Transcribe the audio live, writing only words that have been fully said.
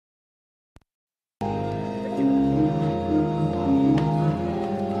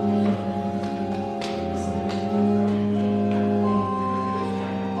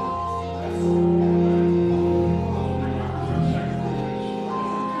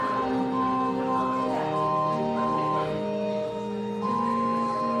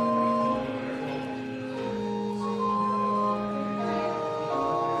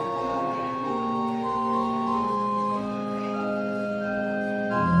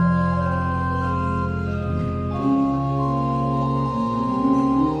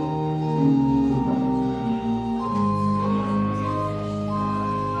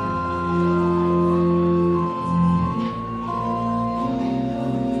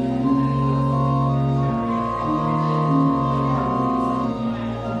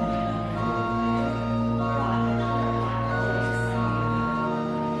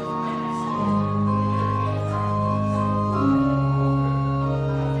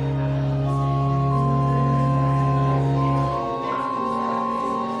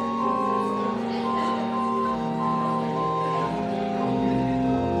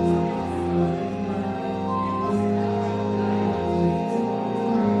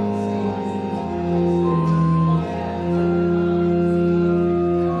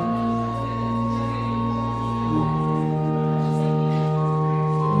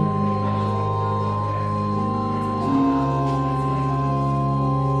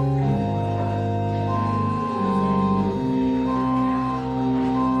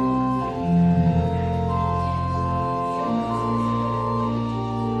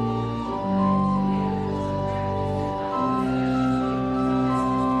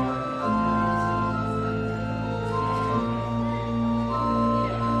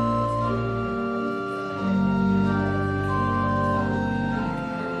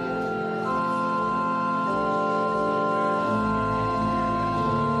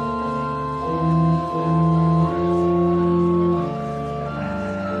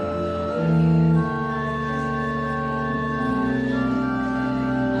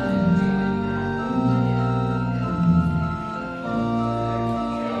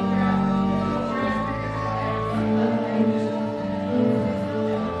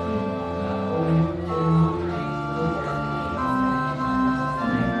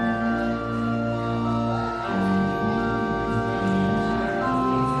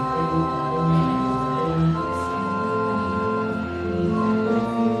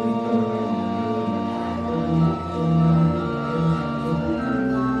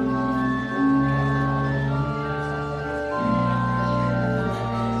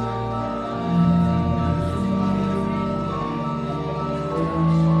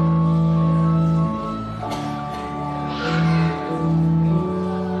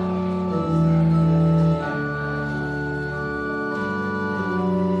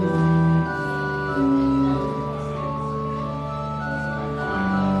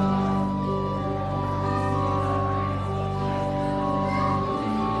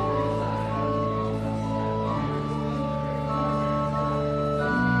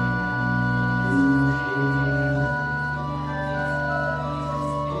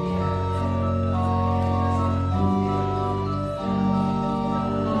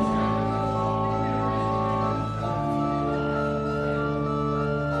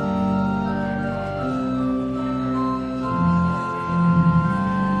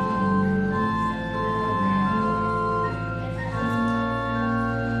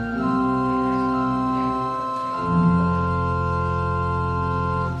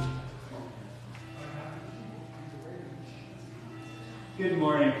Good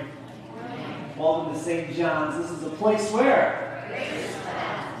morning. Welcome to St. John's. This is a place where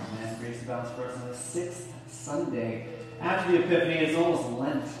Amen. Grace abounds for us on the 6th Sunday. After the Epiphany, it's almost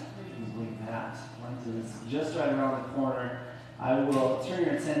Lent. Can you believe that? Lent is just right around the corner. I will turn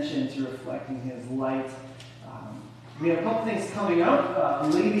your attention to reflecting His light. We have a couple things coming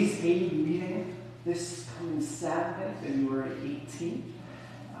up. Ladies' Aid meeting this coming Saturday, February 18th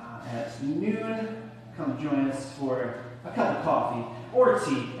at noon. Come join us for a cup of coffee or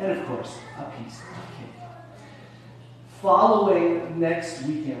tea, and of course, a piece of cake. Following next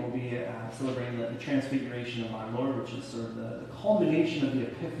weekend, we'll be celebrating the Transfiguration of our Lord, which is sort of the culmination of the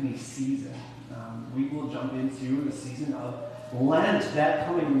Epiphany season. We will jump into the season of Lent. That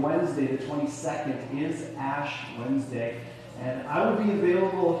coming Wednesday, the 22nd, is Ash Wednesday. And I will be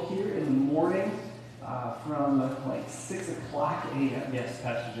available here in the morning from like 6 o'clock a.m. Yes,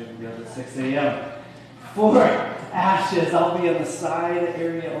 Pastor Jim will be able at 6 a.m. For ashes. I'll be in the side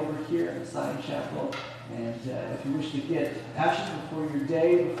area over here in the side chapel. And if you wish to get ashes before your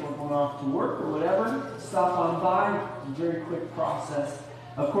day, before going off to work or whatever, stop on by. It's a very quick process.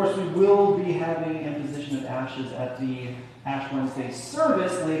 Of course, we will be having imposition of ashes at the Ash Wednesday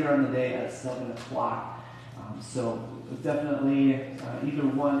service later in the day at 7 o'clock. So definitely either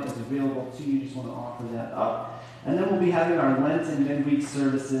one is available to you. Just want to offer that up. And then we'll be having our Lenten midweek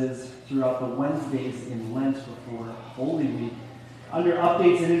services throughout the Wednesdays in Lent before Holy Week. Under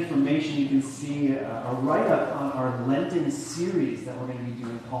updates and information, you can see a write-up on our Lenten series that we're going to be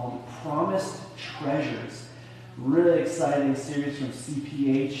doing called Promised Treasures. Really exciting series from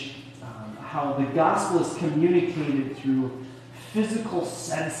CPH, how the gospel is communicated through physical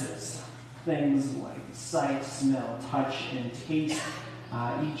senses, things like sight, smell, touch, and taste.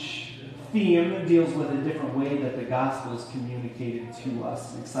 Each theme deals with a different way that the gospel is communicated to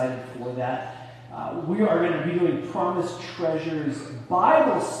us. I'm excited for that. We are going to be doing Promised Treasures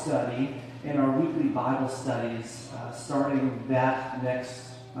Bible study in our weekly Bible studies, starting that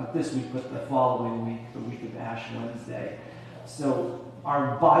not this week, but the following week, the week of Ash Wednesday. So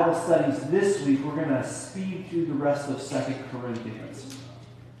our Bible studies this week, we're going to speed through the rest of 2 Corinthians.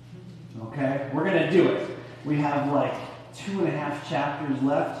 Okay? We're going to do it. We have like 2.5 chapters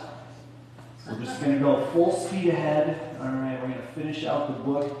left. We're just going to go full speed ahead. All right, we're going to finish out the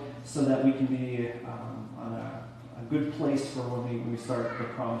book so that we can be on a good place for when we start the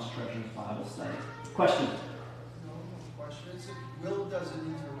Promised Treasures Bible study. Question? No question. It's will doesn't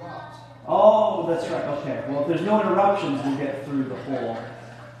interrupt. Oh, that's right. Okay. Well, if there's no interruptions, we'll get through the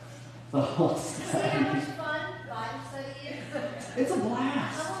whole study. See how much fun Bible study is? It's a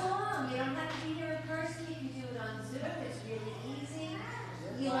blast. Come along. You don't have to be here in person. You can do it on Zoom. It's really easy.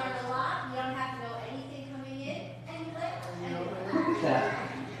 You learn a lot. You don't have to know anything coming in. And you learn. Look at that.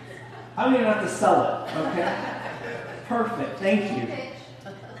 I don't even have to sell it, okay? Perfect. Thank you.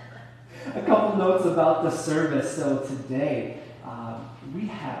 A couple notes about the service. So today, we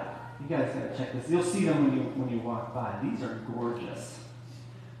have, you guys got to check this. You'll see them when you walk by. These are gorgeous.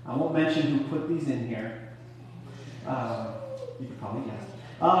 I won't mention who put these in here. You could probably guess.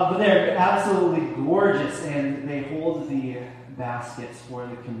 But they're absolutely gorgeous, and they hold the baskets for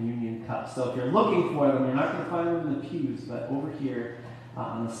the communion cups. So if you're looking for them, you're not going to find them in the pews, but over here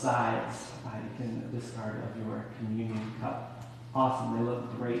on the sides, you can discard of your communion cup. Awesome. They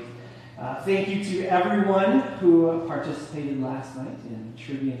look great. Thank you to everyone who participated last night in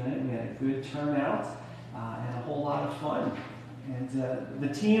Trivia Night. We had a good turnout and a whole lot of fun. And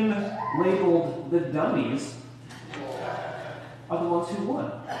the team labeled the dummies are the ones who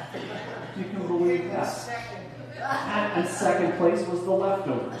won. You can believe that. And second place was the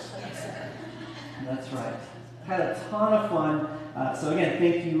leftovers. That's right. Had a ton of fun. So again,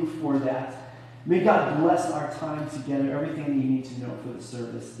 thank you for that. May God bless our time together. Everything that you need to know for the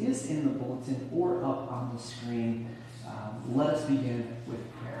service is in the bulletin or up on the screen. Let us begin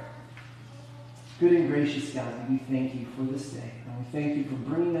with prayer. Good and gracious God, we thank you for this day. And we thank you for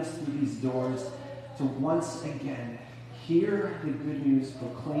bringing us through these doors to once again hear the good news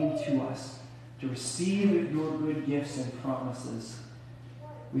proclaimed to us, to receive your good gifts and promises.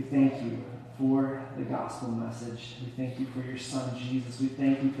 We thank you for the gospel message. We thank you for your Son, Jesus. We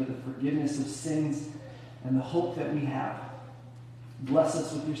thank you for the forgiveness of sins and the hope that we have. Bless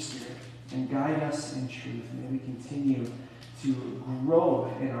us with your Spirit and guide us in truth. May we continue to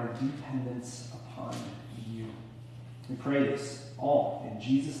grow in our dependence upon you. We pray this all in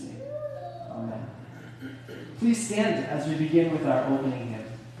Jesus' name. Amen. Please stand as we begin with our opening hymn.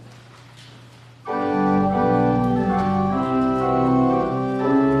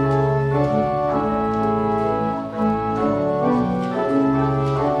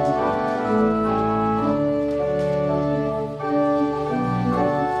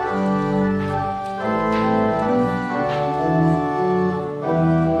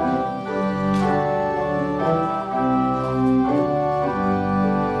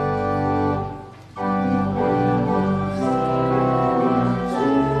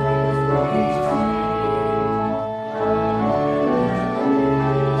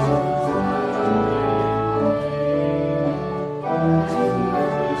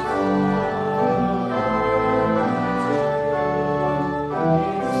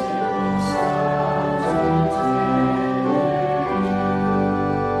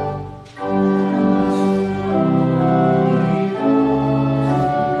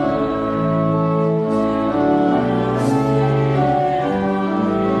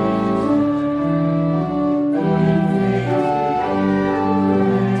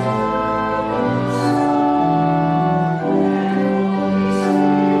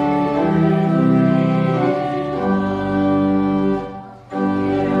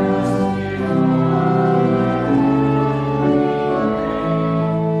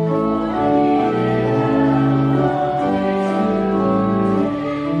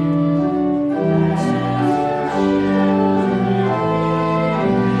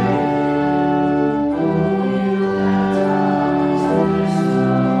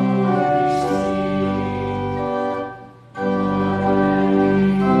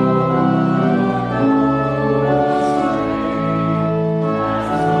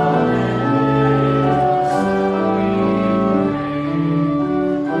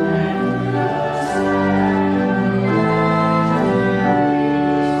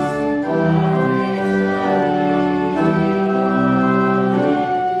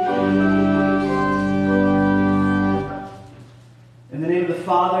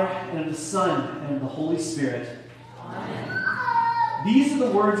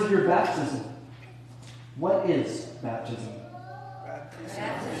 words of your baptism. What is baptism?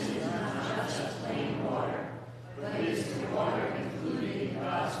 Baptism is not just plain water, but it is the water included in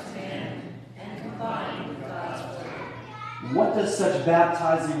God's command and combined with God's word. What does such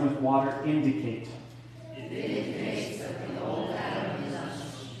baptizing with water indicate? It indicates that the old Adam in us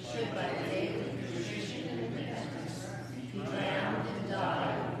should by daily nutrition and repentance be drowned and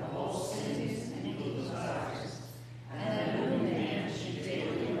die with the whole sins and evil desires, and that a new man should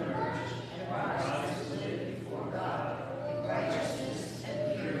daily emerge and rise to live before God in righteousness and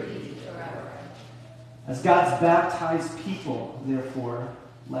purity forever. As God's baptized people, therefore,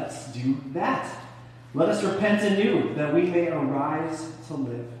 let's do that. Let us repent anew, that we may arise to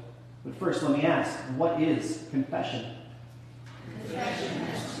live. But first, let me ask, what is confession? Confession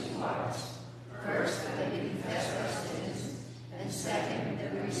has two parts. First, that we confess our sins, and second,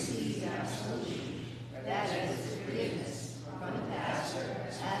 that we receive absolution. That is, forgiveness from the pastor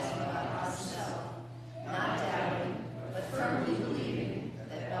as God himself, not doubting, but firmly believing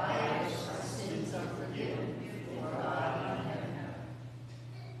that by it our sins are forgiven before God in heaven.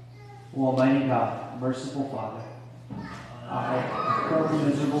 O Almighty God, merciful Father, I, a poor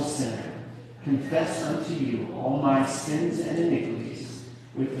miserable sinner, confess unto you all my sins and iniquities,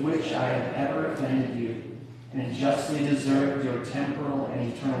 with which I have ever offended you, and justly deserved your temporal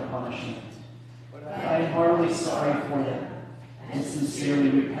and eternal punishment. But I am heartily sorry for them, and sincerely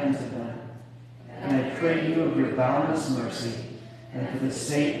repent of them. And I pray you of your boundless mercy, and for the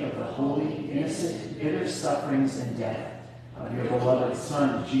sake of the holy, innocent, bitter sufferings and death of your beloved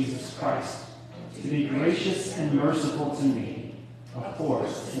Son, Jesus Christ, to be gracious and merciful to me, a poor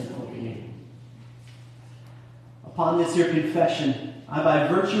sinful being. Upon this your confession, I, by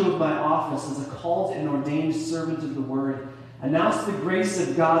virtue of my office as a called and ordained servant of the word, announce the grace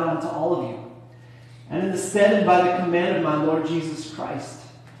of God unto all of you. And in the stead and by the command of my Lord Jesus Christ,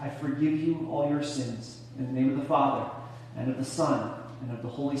 I forgive you all your sins. In the name of the Father, and of the Son, and of the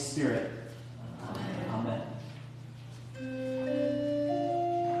Holy Spirit. Amen.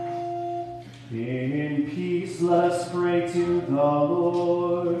 In peace, let us pray to the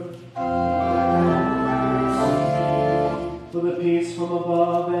Lord. For the peace from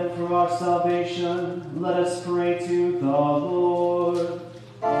above and for our salvation, let us pray to the Lord.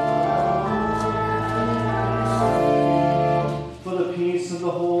 For the peace of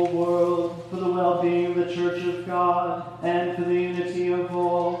the whole world, for the well-being of the Church of God, and for the unity of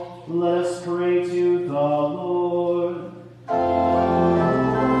all, let us pray to the Lord.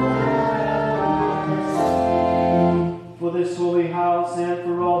 For this holy house and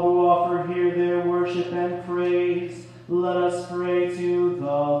for all who offer here their worship and praise, let us pray to the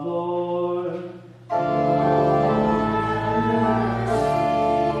Lord.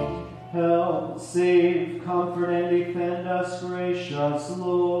 Help, save, comfort, and defend us, gracious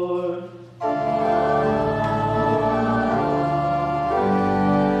Lord.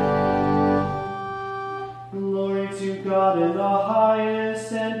 Glory to God in the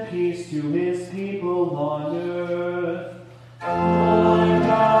highest, and peace to his people on earth. Lord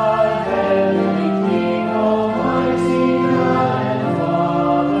God, heavenly King, almighty God and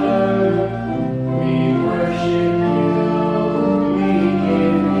Father, we worship you, we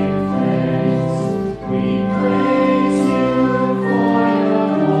give you thanks, we praise you for your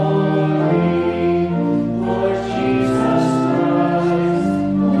glory. Lord Jesus Christ,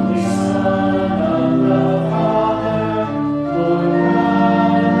 only Son of the Father, Lord God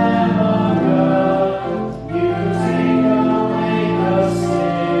and Lamb of God, you take away the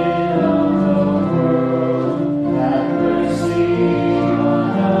sin of the world. Have mercy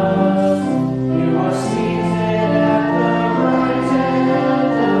on us. You are seated at the right hand of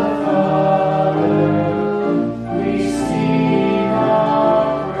the Father. Receive our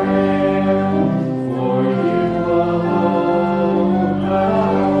prayer, for you alone are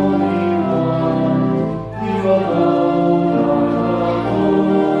the Holy One. You alone are the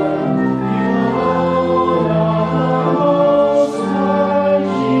Lord. You alone are the Most High,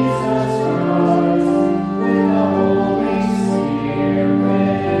 Jesus Christ, with the Holy Spirit,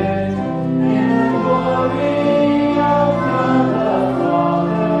 in the glory of God the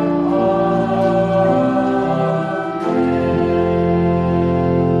Father. Amen.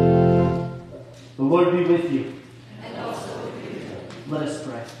 The Lord be with you. And also with you. Let us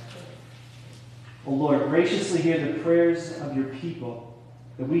pray. O Lord, graciously hear the prayers of your people,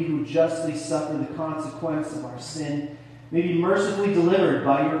 that we who justly suffer the consequence of our sin may be mercifully delivered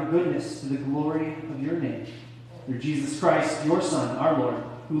by your goodness to the glory of your name. Through Jesus Christ, your Son, our Lord,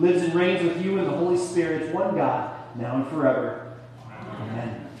 who lives and reigns with you in the Holy Spirit, one God, now and forever.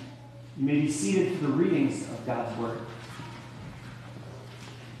 Amen. You may be seated for the readings of God's Word.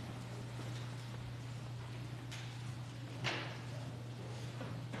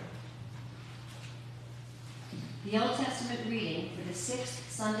 The Old Testament reading for the 6th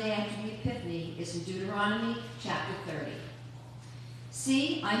Sunday after the Epiphany is from Deuteronomy chapter 30.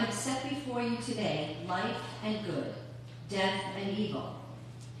 See, I have set before you today life and good, death and evil.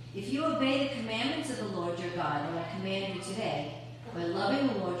 If you obey the commandments of the Lord your God that I command you today, by loving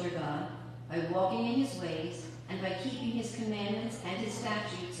the Lord your God, by walking in his ways, and by keeping his commandments and his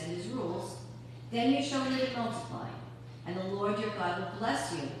statutes and his rules, then you shall live and multiply, and the Lord your God will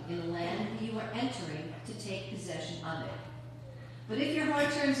bless you in the land that you are entering to take possession of it. But if your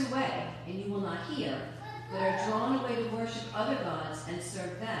heart turns away, and you will not hear, but are drawn away to worship other gods and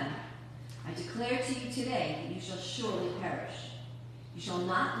serve them, I declare to you today that you shall surely perish. You shall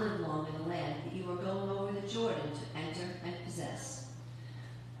not live long in the land that you are going over the Jordan to enter and possess.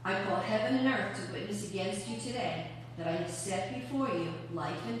 I call heaven and earth to witness against you today that I have set before you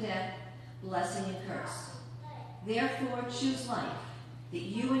life and death, blessing and curse. Therefore choose life, that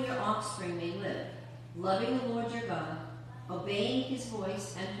you and your offspring may live, loving the Lord your God, obeying his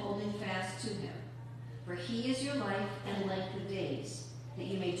voice and holding fast to him. For he is your life and length of days, that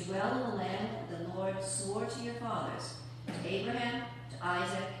you may dwell in the land that the Lord swore to your fathers, to Abraham, to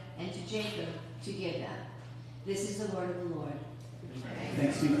Isaac, and to Jacob, to give them. This is the word of the Lord.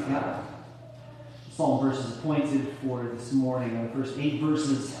 Thanks be to God. Psalm verses appointed for this morning are the first 8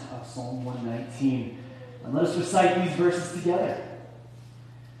 verses of Psalm 119. And let us recite these verses together.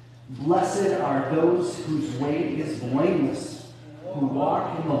 Blessed are those whose way is blameless, who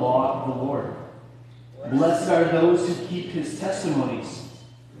walk in the law of the Lord. Blessed are those who keep his testimonies,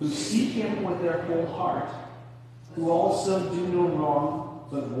 who seek him with their whole heart, who also do no wrong,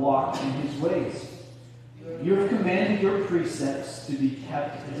 but walk in his ways. You have commanded your precepts to be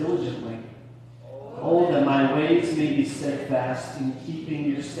kept diligently. Oh, that my ways may be steadfast in keeping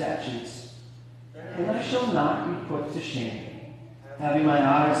your statutes. And I shall not be put to shame, having my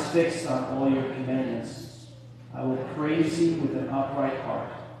eyes fixed on all your commandments. I will praise you with an upright heart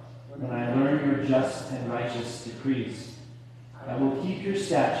when I learn your just and righteous decrees. I will keep your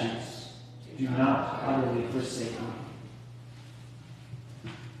statutes. Do not utterly forsake me.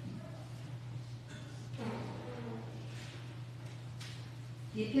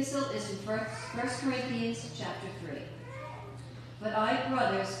 The epistle is from 1 Corinthians chapter 3. But I,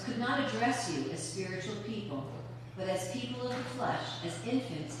 brothers, could not address you as spiritual people, but as people of the flesh, as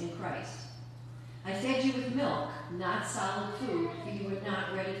infants in Christ. I fed you with milk, not solid food, for you were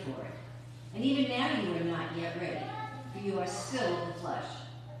not ready for it. And even now you are not yet ready, for you are still of the flesh.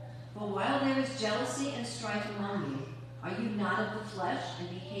 For while there is jealousy and strife among you, are you not of the flesh and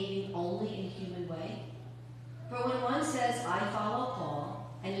behaving only in a human way? For when one says, I follow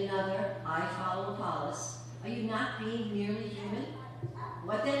Paul, and another, I follow Apollos, are you not being merely human?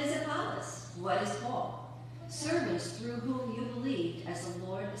 What then is Apollos? What is Paul? Servants through whom you believed, as the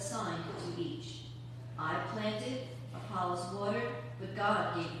Lord assigned to each. I planted, Apollos watered, but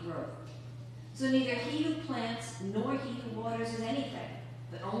God gave growth. So neither he who plants nor he who waters is anything,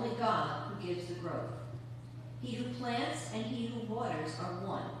 but only God who gives the growth. He who plants and he who waters are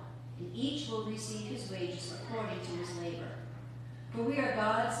one, and each will receive his wages according to his labor. For we are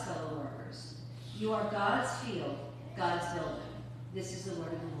God's fellow workers. You are God's field, God's building. This is the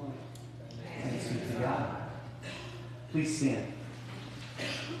word of the Lord. Thanks be to God. Please stand.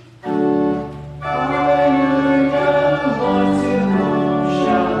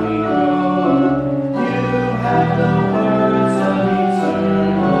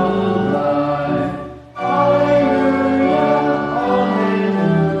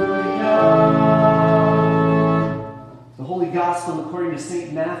 Gospel according to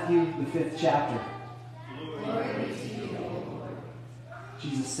St. Matthew, the 5th chapter. Glory be to you, O Lord.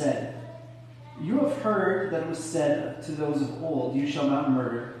 Jesus said, You have heard that it was said to those of old, You shall not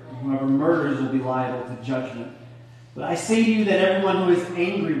murder, and whoever murders will be liable to judgment. But I say to you that everyone who is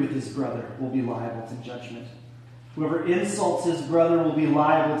angry with his brother will be liable to judgment. Whoever insults his brother will be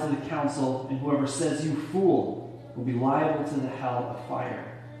liable to the council, and whoever says, You fool, will be liable to the hell of fire.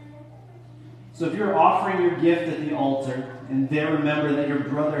 So if you're offering your gift at the altar, and there remember that your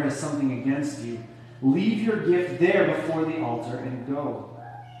brother has something against you, leave your gift there before the altar and go.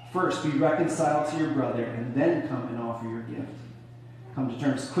 First be reconciled to your brother, and then come and offer your gift. Come to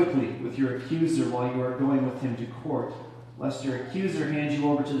terms quickly with your accuser while you are going with him to court, lest your accuser hand you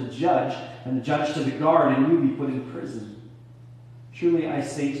over to the judge, and the judge to the guard, and you be put in prison. Truly I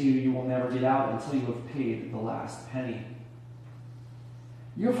say to you, you will never get out until you have paid the last penny.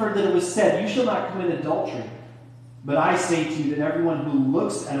 You have heard that it was said, You shall not commit adultery. But I say to you that everyone who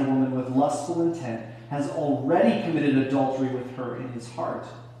looks at a woman with lustful intent has already committed adultery with her in his heart.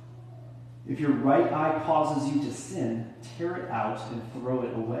 If your right eye causes you to sin, tear it out and throw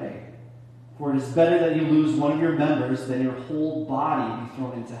it away. For it is better that you lose one of your members than your whole body be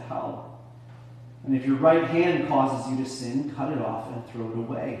thrown into hell. And if your right hand causes you to sin, cut it off and throw it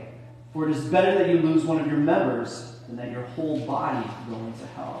away. For it is better that you lose one of your members than that your whole body go into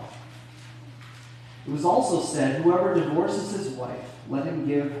hell. It was also said, whoever divorces his wife, let him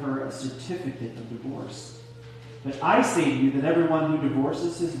give her a certificate of divorce. But I say to you that everyone who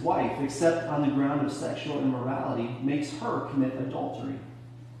divorces his wife, except on the ground of sexual immorality, makes her commit adultery.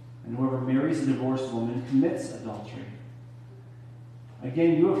 And whoever marries a divorced woman commits adultery.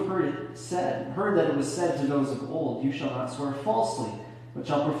 Again, you have heard that it was said to those of old, you shall not swear falsely, but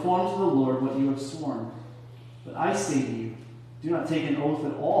shall perform to the Lord what you have sworn. But I say to you, do not take an oath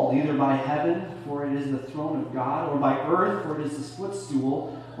at all, either by heaven, for it is the throne of God, or by earth, for it is his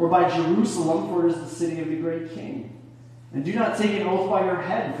footstool, or by Jerusalem, for it is the city of the great king. And do not take an oath by your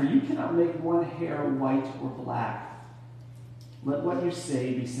head, for you cannot make one hair white or black. Let what you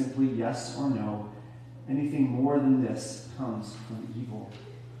say be simply yes or no. Anything more than this comes from evil.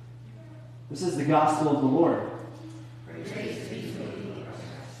 This is the gospel of the Lord. Praise be to you.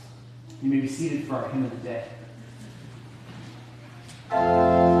 You may be seated for our hymn of the day.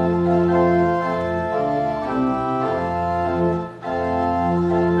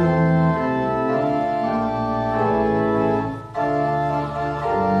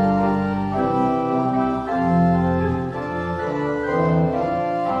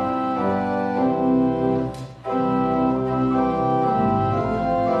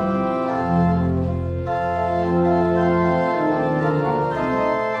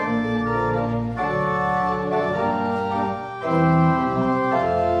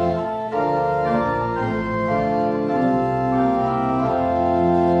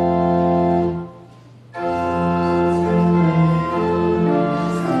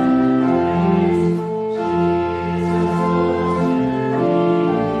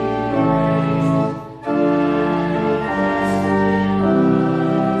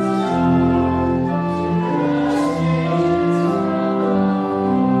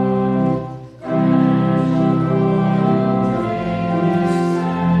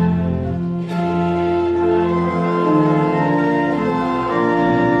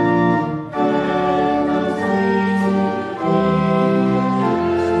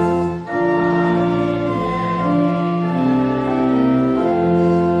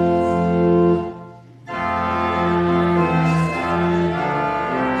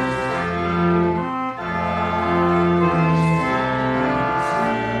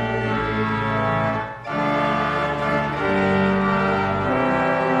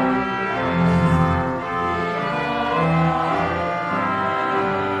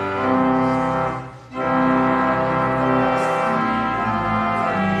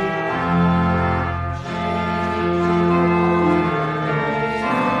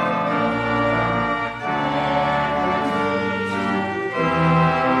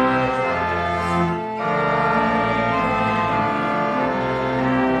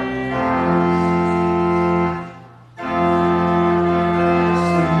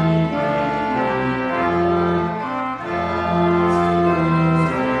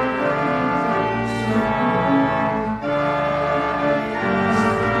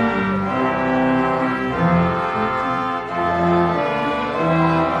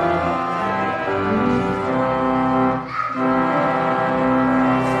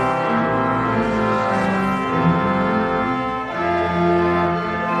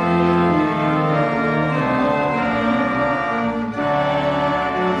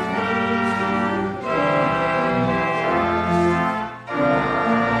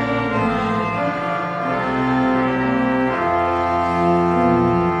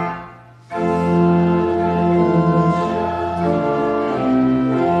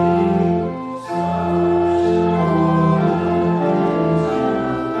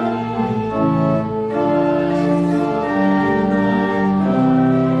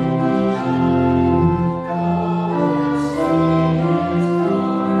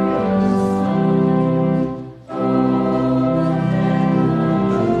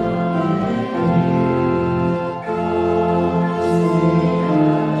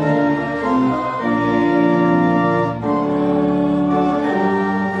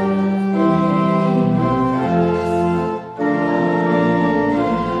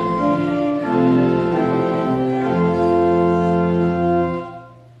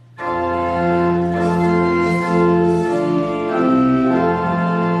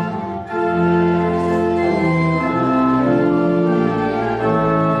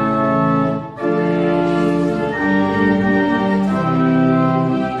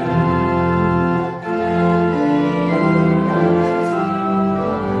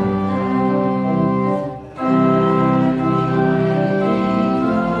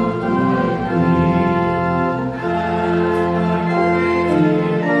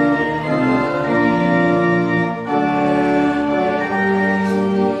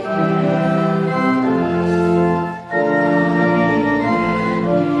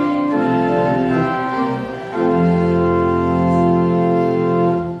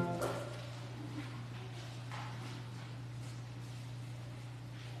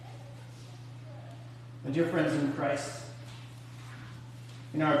 Christ.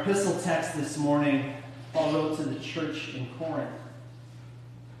 In our epistle text this morning, Paul wrote to the church in Corinth,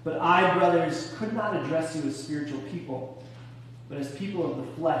 "But I, brothers, could not address you as spiritual people, but as people of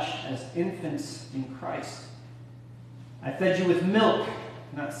the flesh, as infants in Christ. I fed you with milk,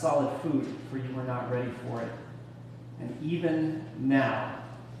 not solid food, for you were not ready for it. And even now,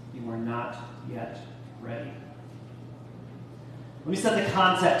 you are not yet ready." Let me set the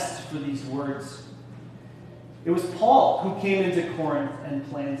context for these words. It was Paul who came into Corinth and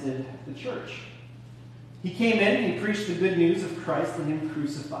planted the church. He came in and he preached the good news of Christ and him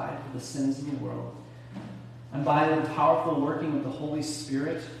crucified for the sins of the world. And by the powerful working of the Holy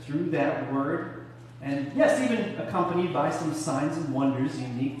Spirit through that word, and yes, even accompanied by some signs and wonders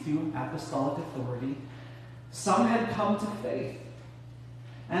unique to apostolic authority, some had come to faith.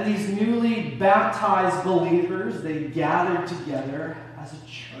 And these newly baptized believers, they gathered together as a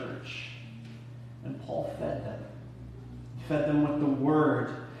church. And Paul fed them. He fed them with the word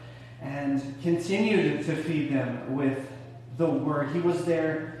and continued to feed them with the word. He was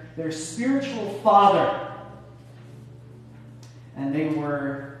their spiritual father. And they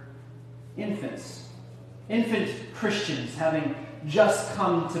were infants. Infant Christians having just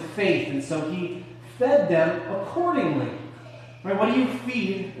come to faith. And so he fed them accordingly. Right? What do you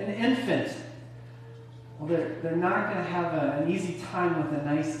feed an infant? Well, they're not going to have an easy time with a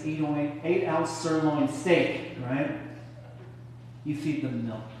nice 8-ounce sirloin steak, right? You feed them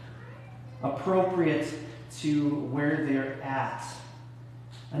milk, appropriate to where they're at.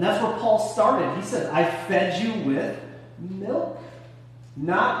 And that's where Paul started. He said, "I fed you with milk,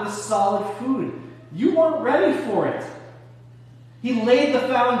 not with solid food. You weren't ready for it." He laid the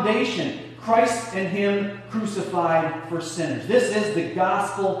foundation. Christ and him crucified for sinners. This is the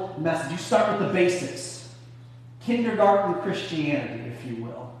gospel message. You start with the basics. Kindergarten Christianity, if you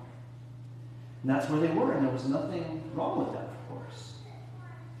will. And that's where they were, and there was nothing wrong with that, of course.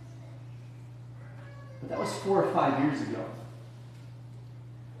 But that was 4 or 5 years ago.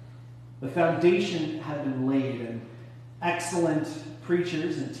 The foundation had been laid, and excellent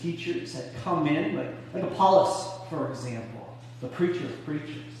preachers and teachers had come in, like Apollos, for example, the preacher of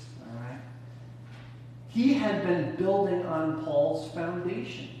preachers. He had been building on Paul's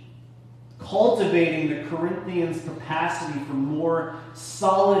foundation, cultivating the Corinthians' capacity for more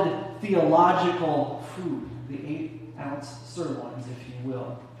solid theological food, the 8-ounce sirloins, if you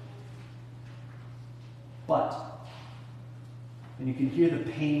will. But, and you can hear the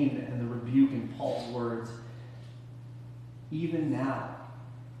pain and the rebuke in Paul's words, even now,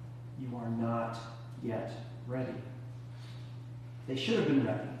 you are not yet ready. They should have been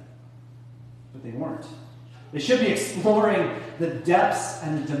ready. But they weren't. They should be exploring the depths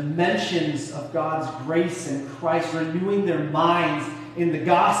and the dimensions of God's grace in Christ, renewing their minds in the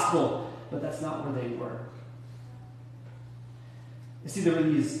gospel, but that's not where they were. You see, there were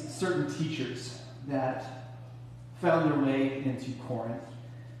these certain teachers that found their way into Corinth.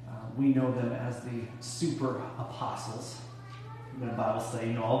 We know them as the super apostles. In the Bible study,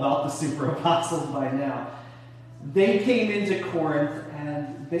 you know all about the super apostles by now. They came into Corinth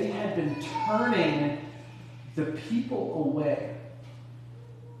and they had been turning the people away.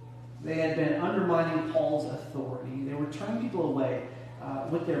 They had been undermining Paul's authority. They were turning people away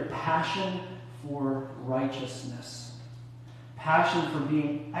with their passion for righteousness, passion for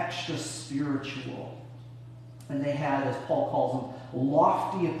being extra spiritual. And they had, as Paul calls them,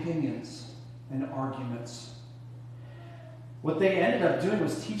 lofty opinions and arguments. What they ended up doing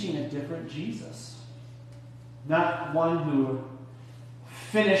was teaching a different Jesus. Not one who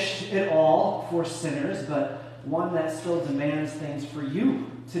finished it all for sinners, but one that still demands things for you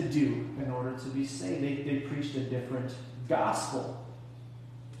to do in order to be saved. They preached a different gospel.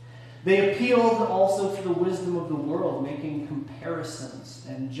 They appealed also to the wisdom of the world, making comparisons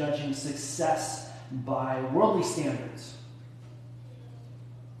and judging success by worldly standards.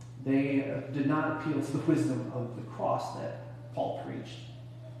 They did not appeal to the wisdom of the cross that Paul preached.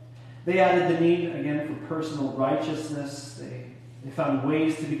 They added the need, again, for personal righteousness. They found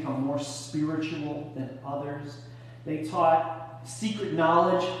ways to become more spiritual than others. They taught secret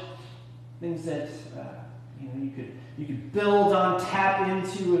knowledge, things that you could build on, tap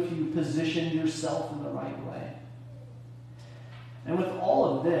into if you position yourself in the right way. And with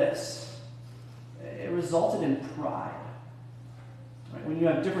all of this, it resulted in pride. Right? When you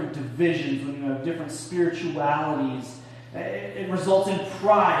have different divisions, when you have different spiritualities, it results in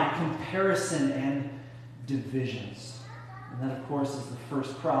pride, comparison, and divisions. And that, of course, is the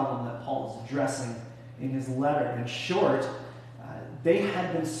first problem that Paul is addressing in his letter. In short, they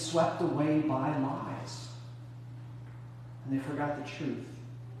had been swept away by lies. And they forgot the truth.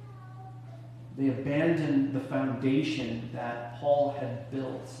 They abandoned the foundation that Paul had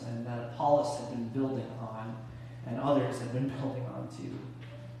built and that Apollos had been building on and others had been building on too.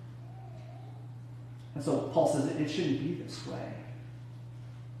 And so Paul says it shouldn't be this way.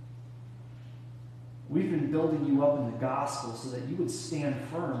 We've been building you up in the gospel so that you would stand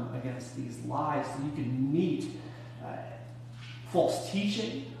firm against these lies, so you can meet false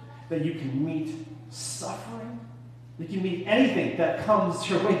teaching, that you can meet suffering, that you can meet anything that comes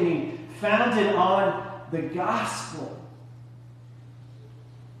your way being founded on the gospel.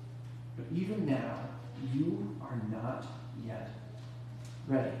 But even now, you are not yet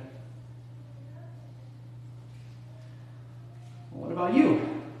ready. Well, what about you?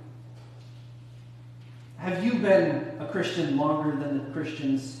 Have you been a Christian longer than the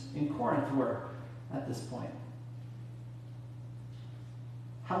Christians in Corinth were at this point?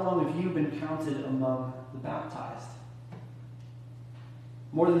 How long have you been counted among the baptized?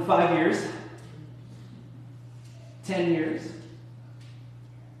 More than 5 years? 10 years?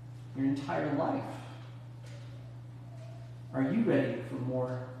 Your entire life? Are you ready for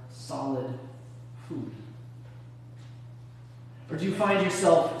more solid food? Or do you find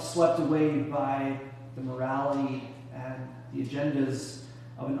yourself swept away by the morality and the agendas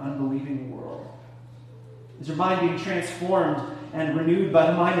of an unbelieving world? Is your mind being transformed and renewed by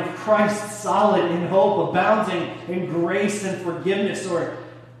the mind of Christ, solid in hope, abounding in grace and forgiveness? Or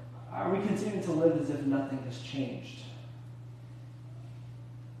are we continuing to live as if nothing has changed?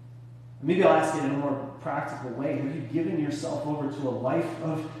 Maybe I'll ask it in a more practical way. Have you given yourself over to a life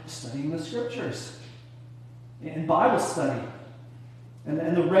of studying the Scriptures and Bible study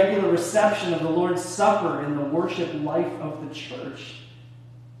and the regular reception of the Lord's Supper and the worship life of the church?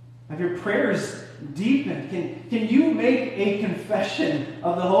 Have your prayers deepened? Can you make a confession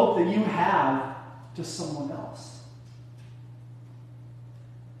of the hope that you have to someone else?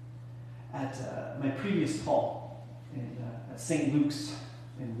 At my previous call at St. Luke's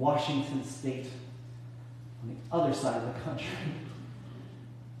in Washington State, on the other side of the country,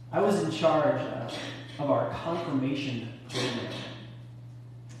 I was in charge of our confirmation program.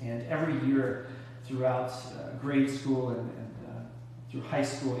 And every year throughout grade school and through high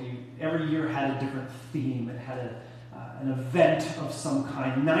school, every year had a different theme. It had an event of some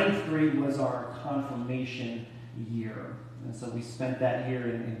kind. Ninth grade was our confirmation year. And so we spent that year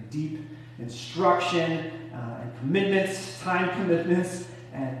in deep instruction and commitments, time commitments,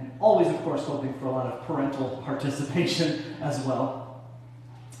 and always, of course, hoping for a lot of parental participation as well.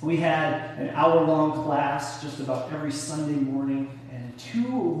 We had an hour-long class just about every Sunday morning and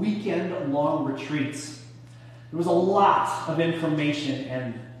 2 weekend-long retreats. There was a lot of information,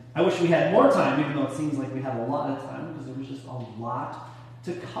 and I wish we had more time, even though it seems like we had a lot of time, because there was just a lot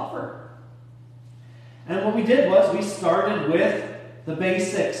to cover. And what we did was we started with the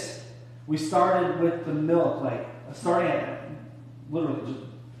basics. We started with the milk, starting at literally just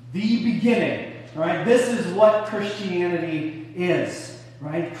the beginning. All right, this is what Christianity is.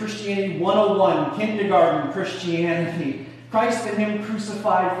 Right, Christianity 101, kindergarten Christianity. Christ and Him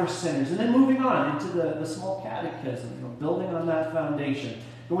crucified for sinners. And then moving on into the small catechism, building on that foundation.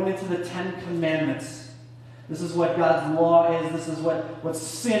 Going into the 10 Commandments. This is what God's law is. This is what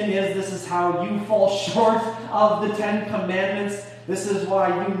sin is. This is how you fall short of the 10 Commandments. This is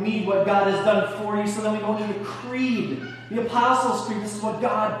why you need what God has done for you. So then we go into the Creed, the Apostles' Creed. This is what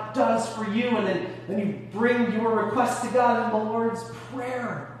God does for you. And then you bring your request to God in the Lord's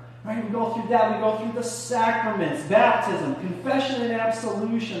Prayer. Right? We go through that. We go through the sacraments, baptism, confession and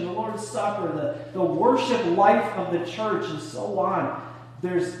absolution, the Lord's Supper, the worship life of the church, and so on.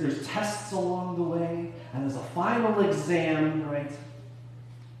 There's tests along the way, and there's a final exam, right?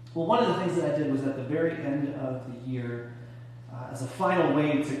 Well, one of the things that I did was at the very end of the year, as a final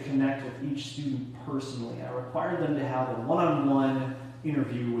way to connect with each student personally, I required them to have a one-on-one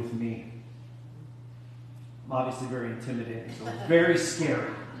interview with me. I'm obviously very intimidating, so it was very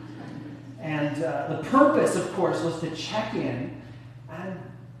scary. And the purpose, of course, was to check in and,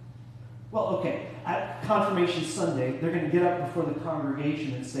 at Confirmation Sunday, they're going to get up before the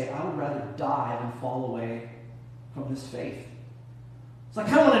congregation and say, I would rather die than fall away from this faith. So I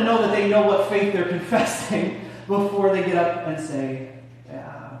kind of want to know that they know what faith they're confessing before they get up and say,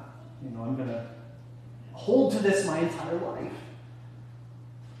 I'm going to hold to this my entire life.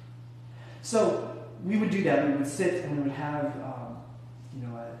 So we would do that. We would sit and we would have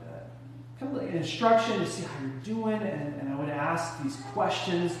kind of like an instruction to see how you're doing, and I would ask these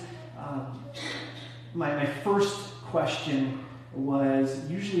questions. My first question was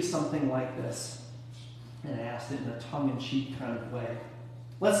usually something like this, and I asked it in a tongue-in-cheek kind of way.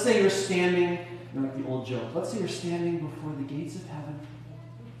 Let's say you're standing, like the old joke, let's say you're standing before the gates of heaven.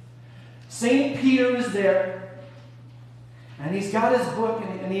 St. Peter is there, and he's got his book,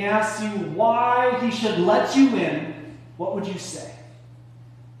 and he asks you why he should let you in. What would you say?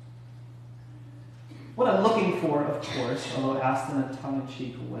 What I'm looking for, of course, although asked in a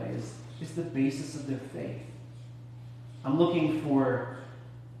tongue-in-cheek way, is the basis of their faith. I'm looking for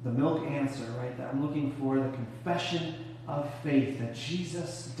the milk answer, right? I'm looking for the confession of faith that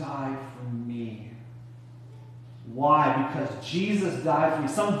Jesus died for me. Why? Because Jesus died for me.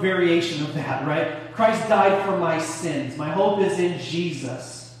 Some variation of that, right? Christ died for my sins. My hope is in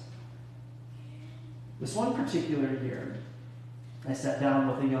Jesus. This one particular year, I sat down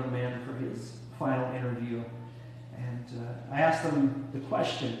with a young man for his final interview, and I asked him the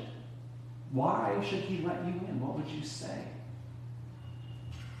question, why should he let you in? What would you say?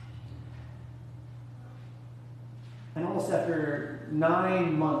 And almost after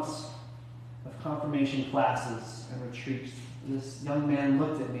 9 months of confirmation classes and retreats, this young man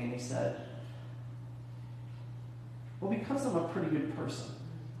looked at me and he said, well, because I'm a pretty good person.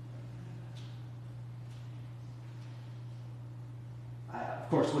 I, of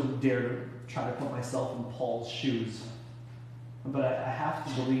course, wouldn't dare to try to put myself in Paul's shoes. But I have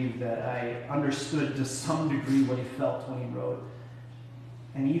to believe that I understood to some degree what he felt when he wrote,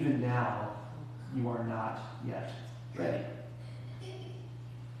 and even now, you are not yet ready.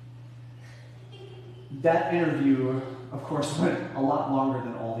 That interview, of course, went a lot longer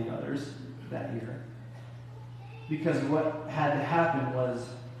than all the others that year. Because what had to happen was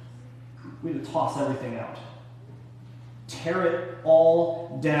we had to toss everything out. Tear it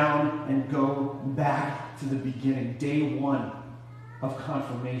all down and go back to the beginning. Day one of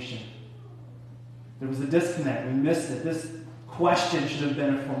confirmation. There was a disconnect. We missed it. This question should have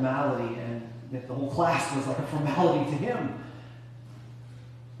been a formality, and yet the whole class was like a formality to him.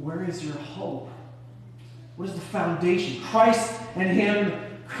 Where is your hope? What is the foundation? Christ and him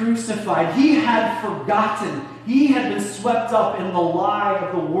crucified. He had forgotten. He had been swept up in the lie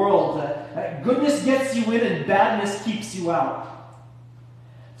of the world. Goodness gets you in and badness keeps you out.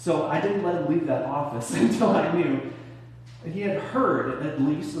 So I didn't let him leave that office until I knew he had heard, at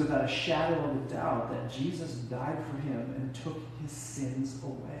least without a shadow of a doubt, that Jesus died for him and took his sins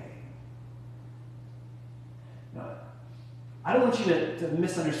away. Now, I don't want you to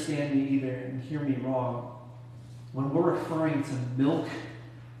misunderstand me either and hear me wrong. When we're referring to milk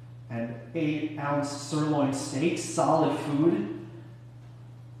and 8-ounce sirloin steaks, solid food,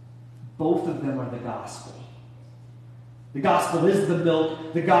 both of them are the gospel. The gospel is the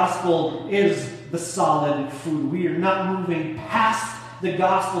milk. The gospel is the solid food. We are not moving past the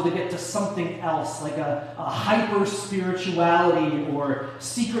gospel to get to something else, like a hyper-spirituality or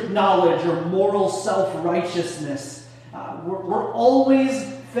secret knowledge or moral self-righteousness. We're always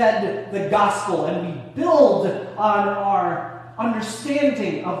fed the gospel, and we build on our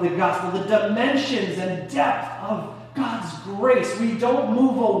understanding of the gospel, the dimensions and depth of God's grace. We don't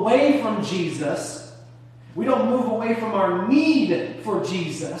move away from Jesus. We don't move away from our need for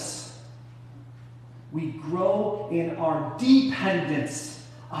Jesus. We grow in our dependence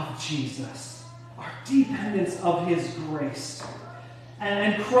of Jesus, our dependence of his grace.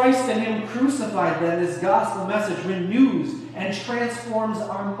 And Christ and him crucified, then, this gospel message renews and transforms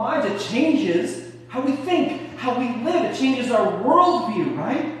our minds. It changes how we think, how we live. It changes our worldview,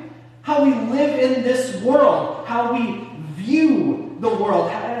 right? How we live in this world, how we view the world.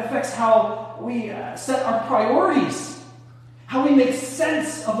 It affects how we set our priorities, how we make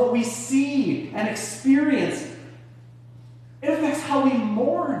sense of what we see and experience. It affects how we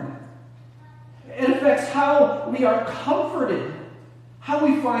mourn. It affects how we are comforted, how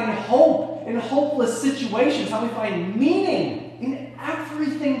we find hope in hopeless situations, how we find meaning in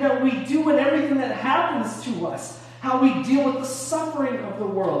everything that we do and everything that happens to us, how we deal with the suffering of the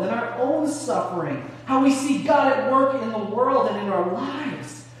world and our own suffering, how we see God at work in the world and in our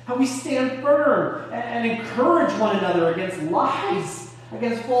lives, how we stand firm and encourage one another against lies,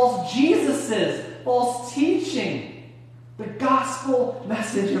 against false Jesuses, false teaching. The gospel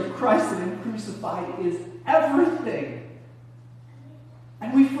message of Christ and him crucified is everything.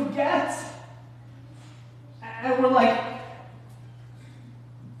 And we forget. And we're like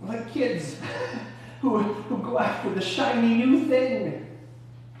kids who go after the shiny new thing.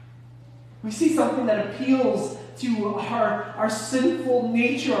 We see something that appeals to our sinful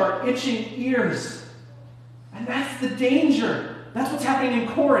nature, our itching ears. And that's the danger. That's what's happening in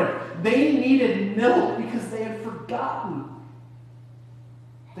Corinth. They needed milk because they had forgotten.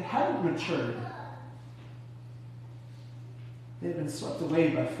 They hadn't matured. They had been swept away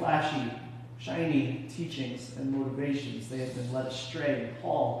by flashy, shiny teachings and motivations. They had been led astray. And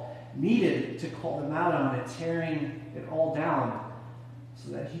Paul needed to call them out on it, tearing it all down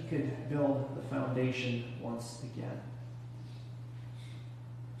so that he could build the foundation once again.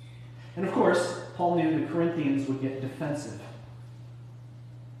 And of course, Paul knew the Corinthians would get defensive.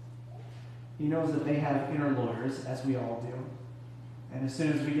 He knows that they have inner lawyers, as we all do. And as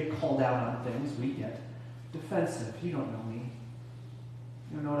soon as we get called out on things, we get defensive. You don't know me.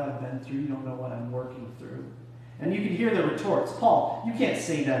 You don't know what I've been through. You don't know what I'm working through. And you can hear the retorts. Paul, you can't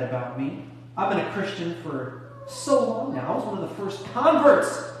say that about me. I've been a Christian for so long now. I was one of the first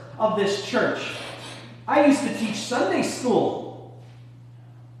converts of this church. I used to teach Sunday school.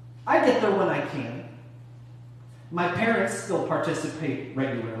 I get there when I can. My parents still participate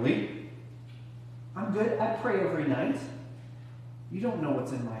regularly. I'm good. I pray every night. You don't know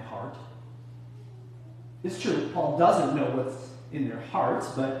what's in my heart. It's true, Paul doesn't know what's in their hearts,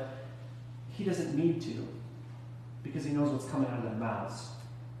 but he doesn't need to, because he knows what's coming out of their mouths.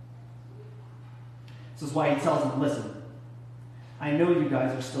 This is why he tells them, listen, I know you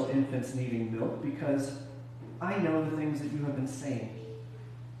guys are still infants needing milk, because I know the things that you have been saying.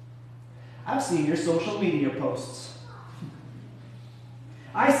 I've seen your social media posts.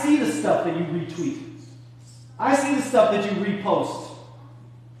 I see the stuff that you retweet. I see the stuff that you repost.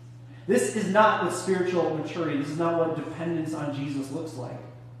 This is not what spiritual maturity, this is not what dependence on Jesus looks like.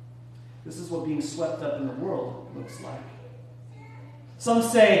 This is what being swept up in the world looks like. Some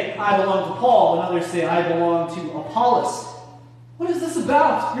say, I belong to Paul, and others say, I belong to Apollos. What is this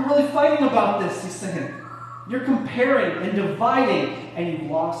about? You're really fighting about this, he's saying. You're comparing and dividing, and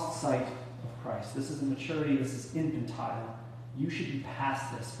you've lost sight of Christ. This isn't maturity, this is infantile. You should be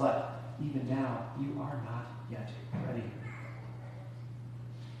past this, but even now, you are not yet ready.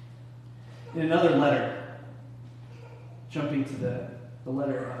 In another letter, jumping to the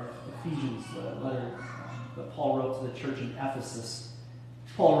letter of Ephesians, the letter that Paul wrote to the church in Ephesus,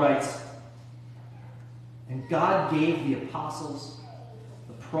 Paul writes, and God gave the apostles,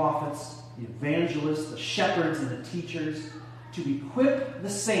 the prophets, the evangelists, the shepherds, and the teachers to equip the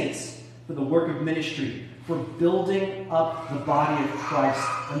saints for the work of ministry, for building up the body of Christ,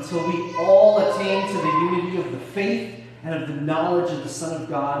 until we all attain to the unity of the faith and of the knowledge of the Son of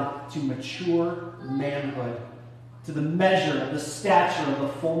God, to mature manhood, to the measure of the stature of the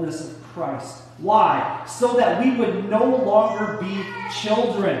fullness of Christ. Why? So that we would no longer be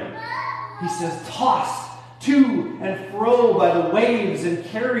children. He says, tossed to and fro by the waves and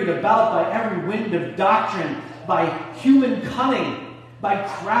carried about by every wind of doctrine, by human cunning, by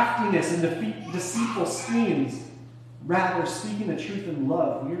craftiness and deceitful schemes. Rather, speaking the truth in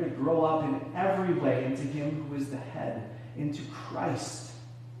love, we are to grow up in every way into him who is the head, into Christ,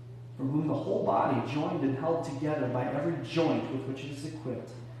 from whom the whole body, joined and held together by every joint with which it is equipped,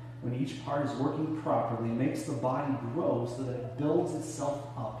 when each part is working properly, makes the body grow so that it builds itself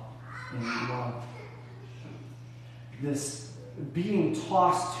up in love. This being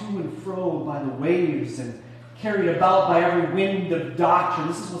tossed to and fro by the waves and carried about by every wind of doctrine,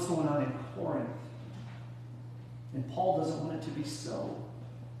 this is what's going on in Corinth. And Paul doesn't want it to be so.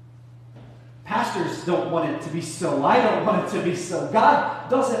 Pastors don't want it to be so. I don't want it to be so. God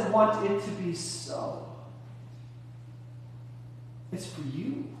doesn't want it to be so. It's for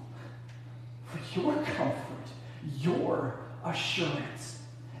you. For your comfort. Your assurance.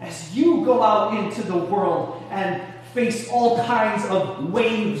 As you go out into the world and face all kinds of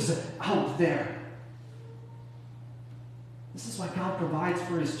waves out there. This is why God provides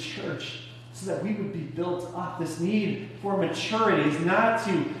for his church, so that we would be built up. This need for maturity is not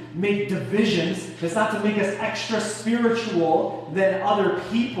to make divisions. It's not to make us extra spiritual than other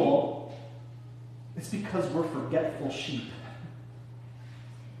people. It's because we're forgetful sheep.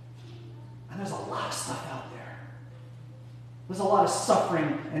 And there's a lot of stuff out there. There's a lot of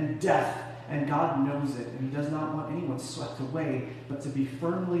suffering and death, and God knows it, and he does not want anyone swept away, but to be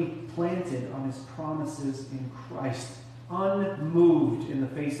firmly planted on his promises in Christ, unmoved in the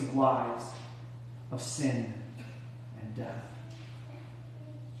face of lies, of sin and death.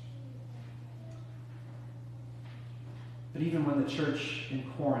 But even when the church in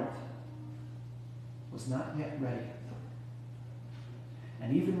Corinth was not yet ready,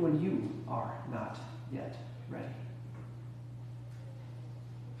 and even when you are not yet ready,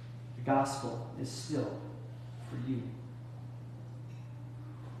 the gospel is still for you.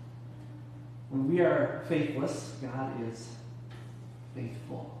 When we are faithless, God is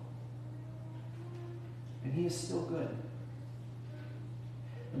faithful. And he is still good.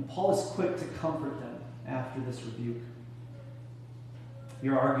 And Paul is quick to comfort them after this rebuke.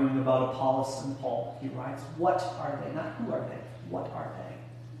 You're arguing about Apollos and Paul. He writes, what are they? Not who are they. What are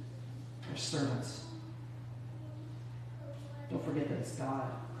they? They're servants. Don't forget that it's God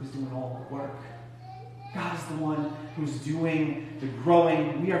who's doing all the work. God is the one who's doing the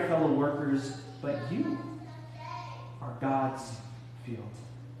growing. We are fellow workers, but you are God's field,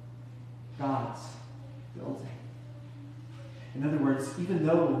 God's building. In other words, even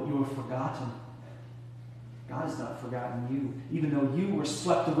though you have forgotten, God has not forgotten you. Even though you were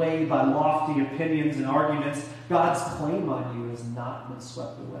swept away by lofty opinions and arguments, God's claim on you has not been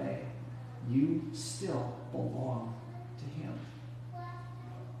swept away. You still belong to him.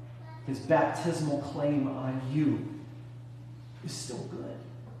 His baptismal claim on you is still good.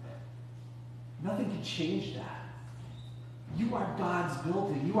 Nothing can change that. You are God's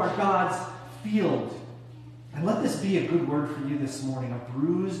building. You are God's field. And let this be a good word for you this morning. A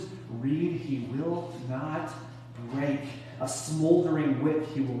bruised reed he will not break. A smoldering wick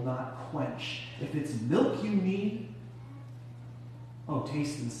he will not quench. If it's milk you need, oh,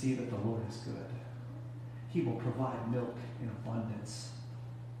 taste and see that the Lord is good. He will provide milk in abundance.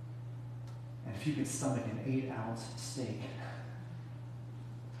 And if you can stomach an 8-ounce steak,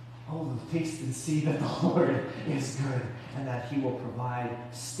 oh, taste and see that the Lord is good and that he will provide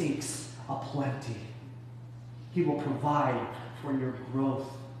steaks aplenty. He will provide for your growth.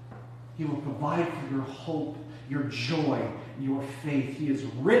 He will provide for your hope, your joy, your faith. He is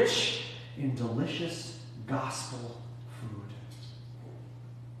rich in delicious gospel food.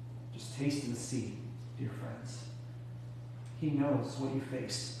 Just taste and see, dear friends. He knows what you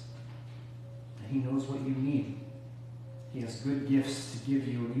face. And he knows what you need. He has good gifts to give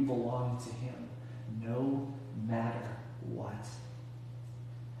you, and you belong to him, no matter what.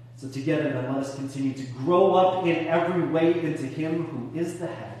 So together then, let us continue to grow up in every way into him who is the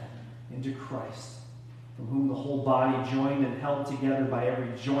head, into Christ, from whom the whole body, joined and held together by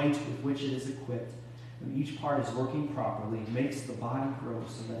every joint with which it is equipped, when each part is working properly, makes the body grow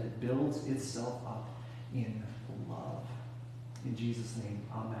so that it builds itself up in love. In Jesus' name,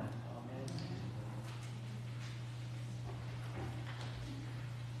 amen.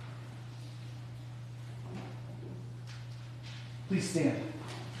 Please stand.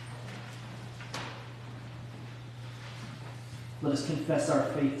 Let us confess our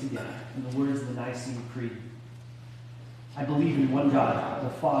faith together in the words of the Nicene Creed. I believe in one God, the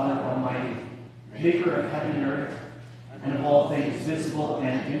Father Almighty, maker of heaven and earth, and of all things visible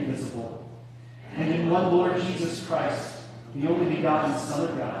and invisible, and in one Lord Jesus Christ, the only begotten Son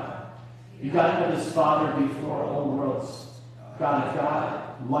of God, begotten of his Father before all worlds, God of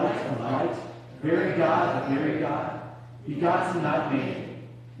God, light of light, very God of very God, begotten, not made,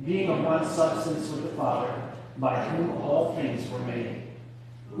 being of one substance with the Father, by whom all things were made,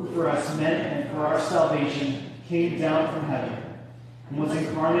 who for us men and for our salvation came down from heaven, and was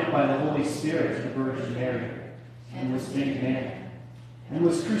incarnate by the Holy Spirit of the Virgin Mary, and was made man, and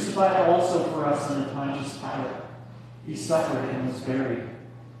was crucified also for us under Pontius Pilate. He suffered and was buried.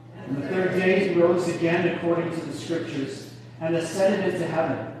 And the third day he rose again according to the Scriptures, and ascended into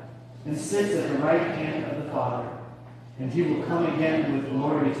heaven, and sits at the right hand of the Father. And he will come again with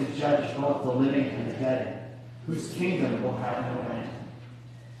glory to judge both the living and the dead, whose kingdom will have no end.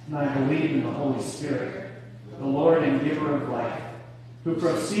 And I believe in the Holy Spirit, the Lord and giver of life, who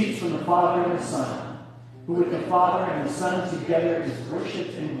proceeds from the Father and the Son, who with the Father and the Son together is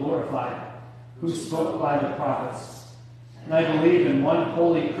worshipped and glorified, who spoke by the prophets. And I believe in one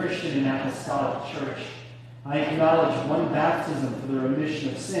holy Christian and apostolic church. I acknowledge one baptism for the remission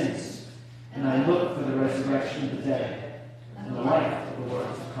of sins, and I look for the resurrection of the dead and the life of the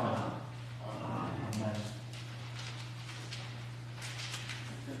world to come.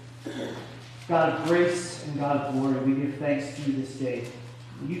 Amen. God of grace and God of glory, we give thanks to you this day.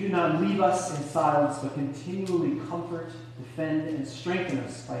 You do not leave us in silence, but continually comfort, defend, and strengthen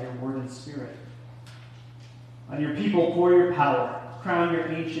us by your word and spirit. On your people pour your power, crown your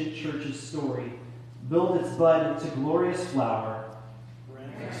ancient church's story, build its bud to glorious flower.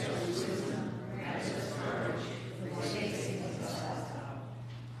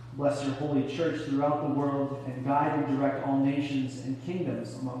 Bless your holy church throughout the world, and guide and direct all nations and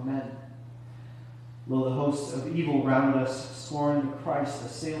kingdoms among men. Lo, the hosts of evil round us scorn the Christ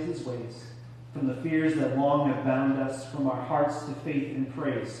assailed his ways. From the fears that long have bound us, from our hearts to faith and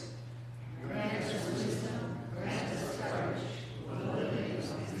praise. Grant us wisdom, grant us courage.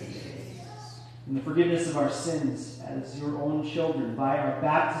 In the forgiveness of our sins, as your own children, by our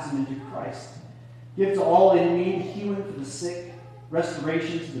baptism into Christ, give to all in need healing for the sick,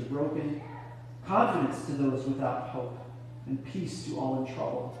 restoration to the broken, confidence to those without hope, and peace to all in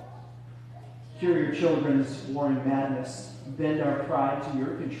trouble. Cure your children's warring madness, bend our pride to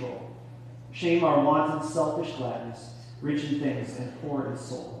your control. Shame our wanton selfish gladness, rich in things and poor in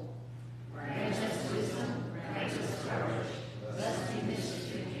soul. Grant us wisdom, grant us courage, lest we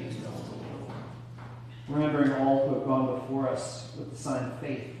misdistribute. remembering all who have gone before us with the sign of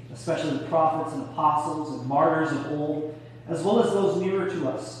faith, especially the prophets and apostles and martyrs of old, as well as those nearer to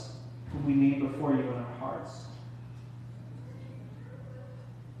us, whom we name before you in our hearts.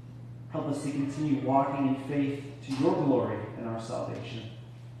 Help us to continue walking in faith to your glory and our salvation.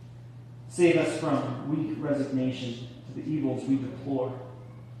 Save us from weak resignation to the evils we deplore.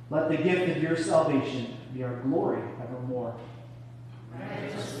 Let the gift of your salvation be our glory evermore.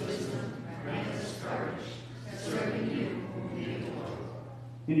 Grant us wisdom, grant us courage, serving you whom we adore.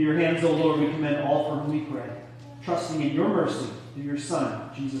 Into your hands, O Lord, we commend all for whom we pray, trusting in your mercy through your Son,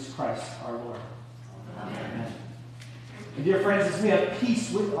 Jesus Christ our Lord. Amen. And dear friends, as we have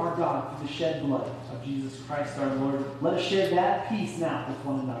peace with our God through the shed blood of Jesus Christ our Lord, let us share that peace now with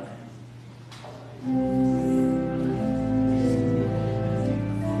one another.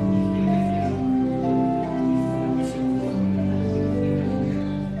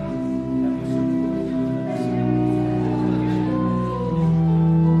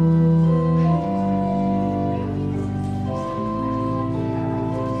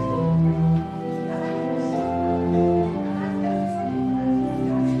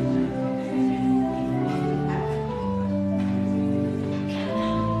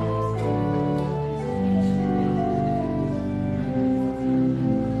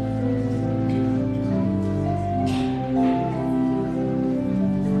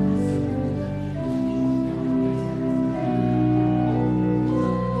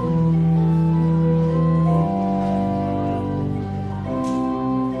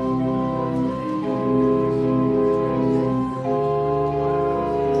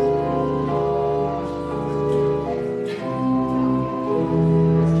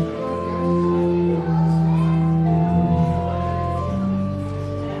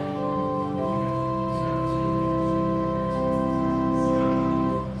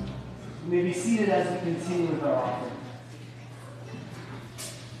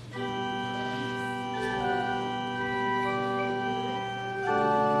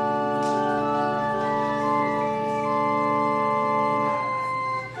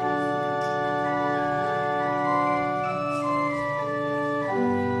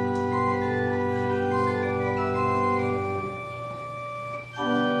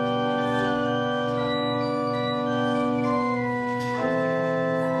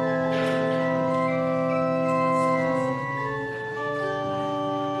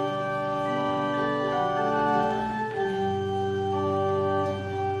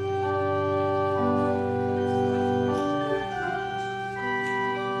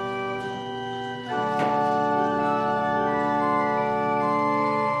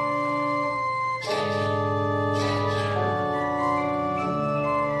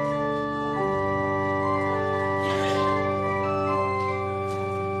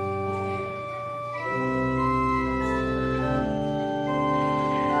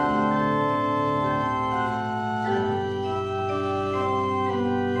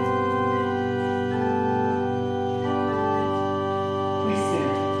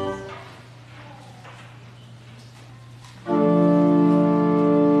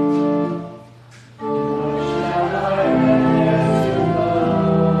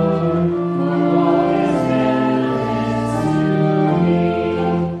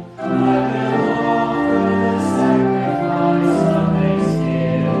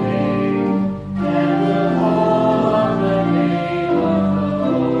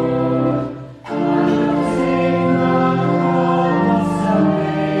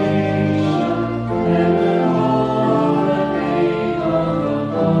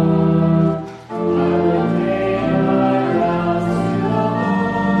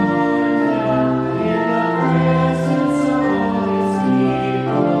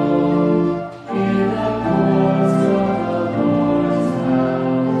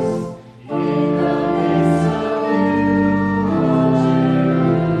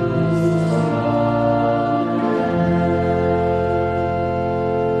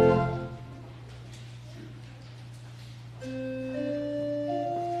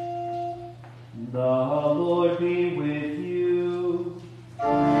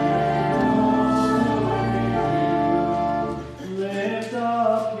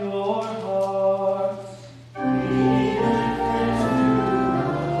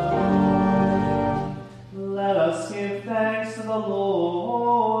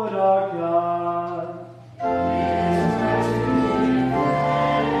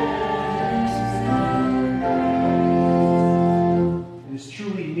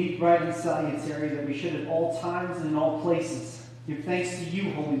 salutary that we should at all times and in all places give thanks to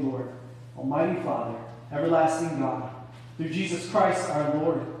you, Holy Lord, Almighty Father, everlasting God, through Jesus Christ our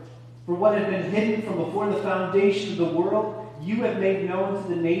Lord. For what had been hidden from before the foundation of the world, you have made known to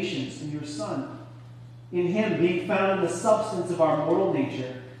the nations in your Son. In him, being found in the substance of our mortal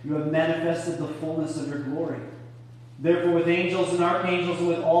nature, you have manifested the fullness of your glory. Therefore, with angels and archangels and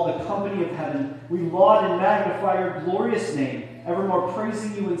with all the company of heaven, we laud and magnify your glorious name, evermore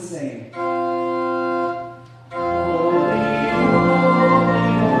praising you and saying,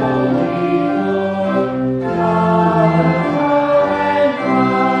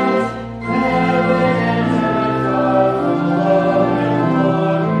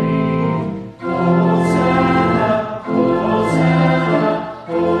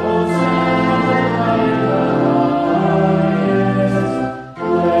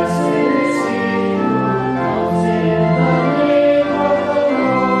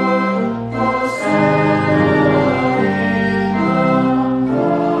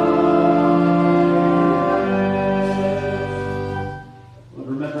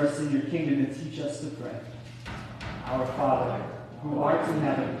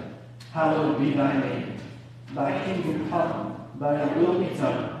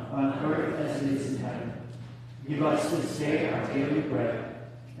 Give us this day our daily bread,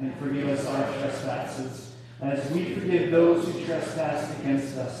 and forgive us our trespasses, as we forgive those who trespass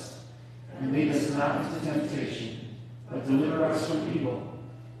against us. And lead us not into temptation, but deliver us from evil.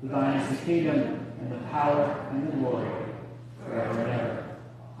 For thine is the kingdom, and the power, and the glory, forever and ever.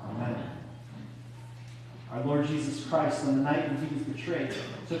 Amen. Our Lord Jesus Christ, on the night when he was betrayed,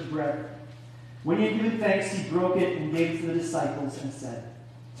 took bread. When he had given thanks, he broke it and gave it to the disciples and said,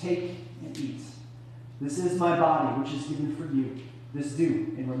 "Take and eat. This is my body, which is given for you. This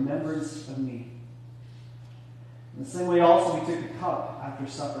do in remembrance of me." In the same way also he took a cup after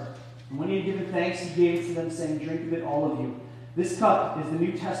supper. And when he had given thanks, he gave it to them, saying, "Drink of it, all of you. This cup is the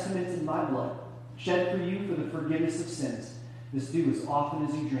New Testament in my blood, shed for you for the forgiveness of sins. This do as often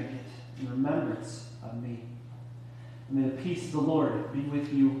as you drink it in remembrance of me." And may the peace of the Lord be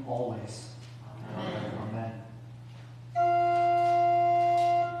with you always. Amen. Amen.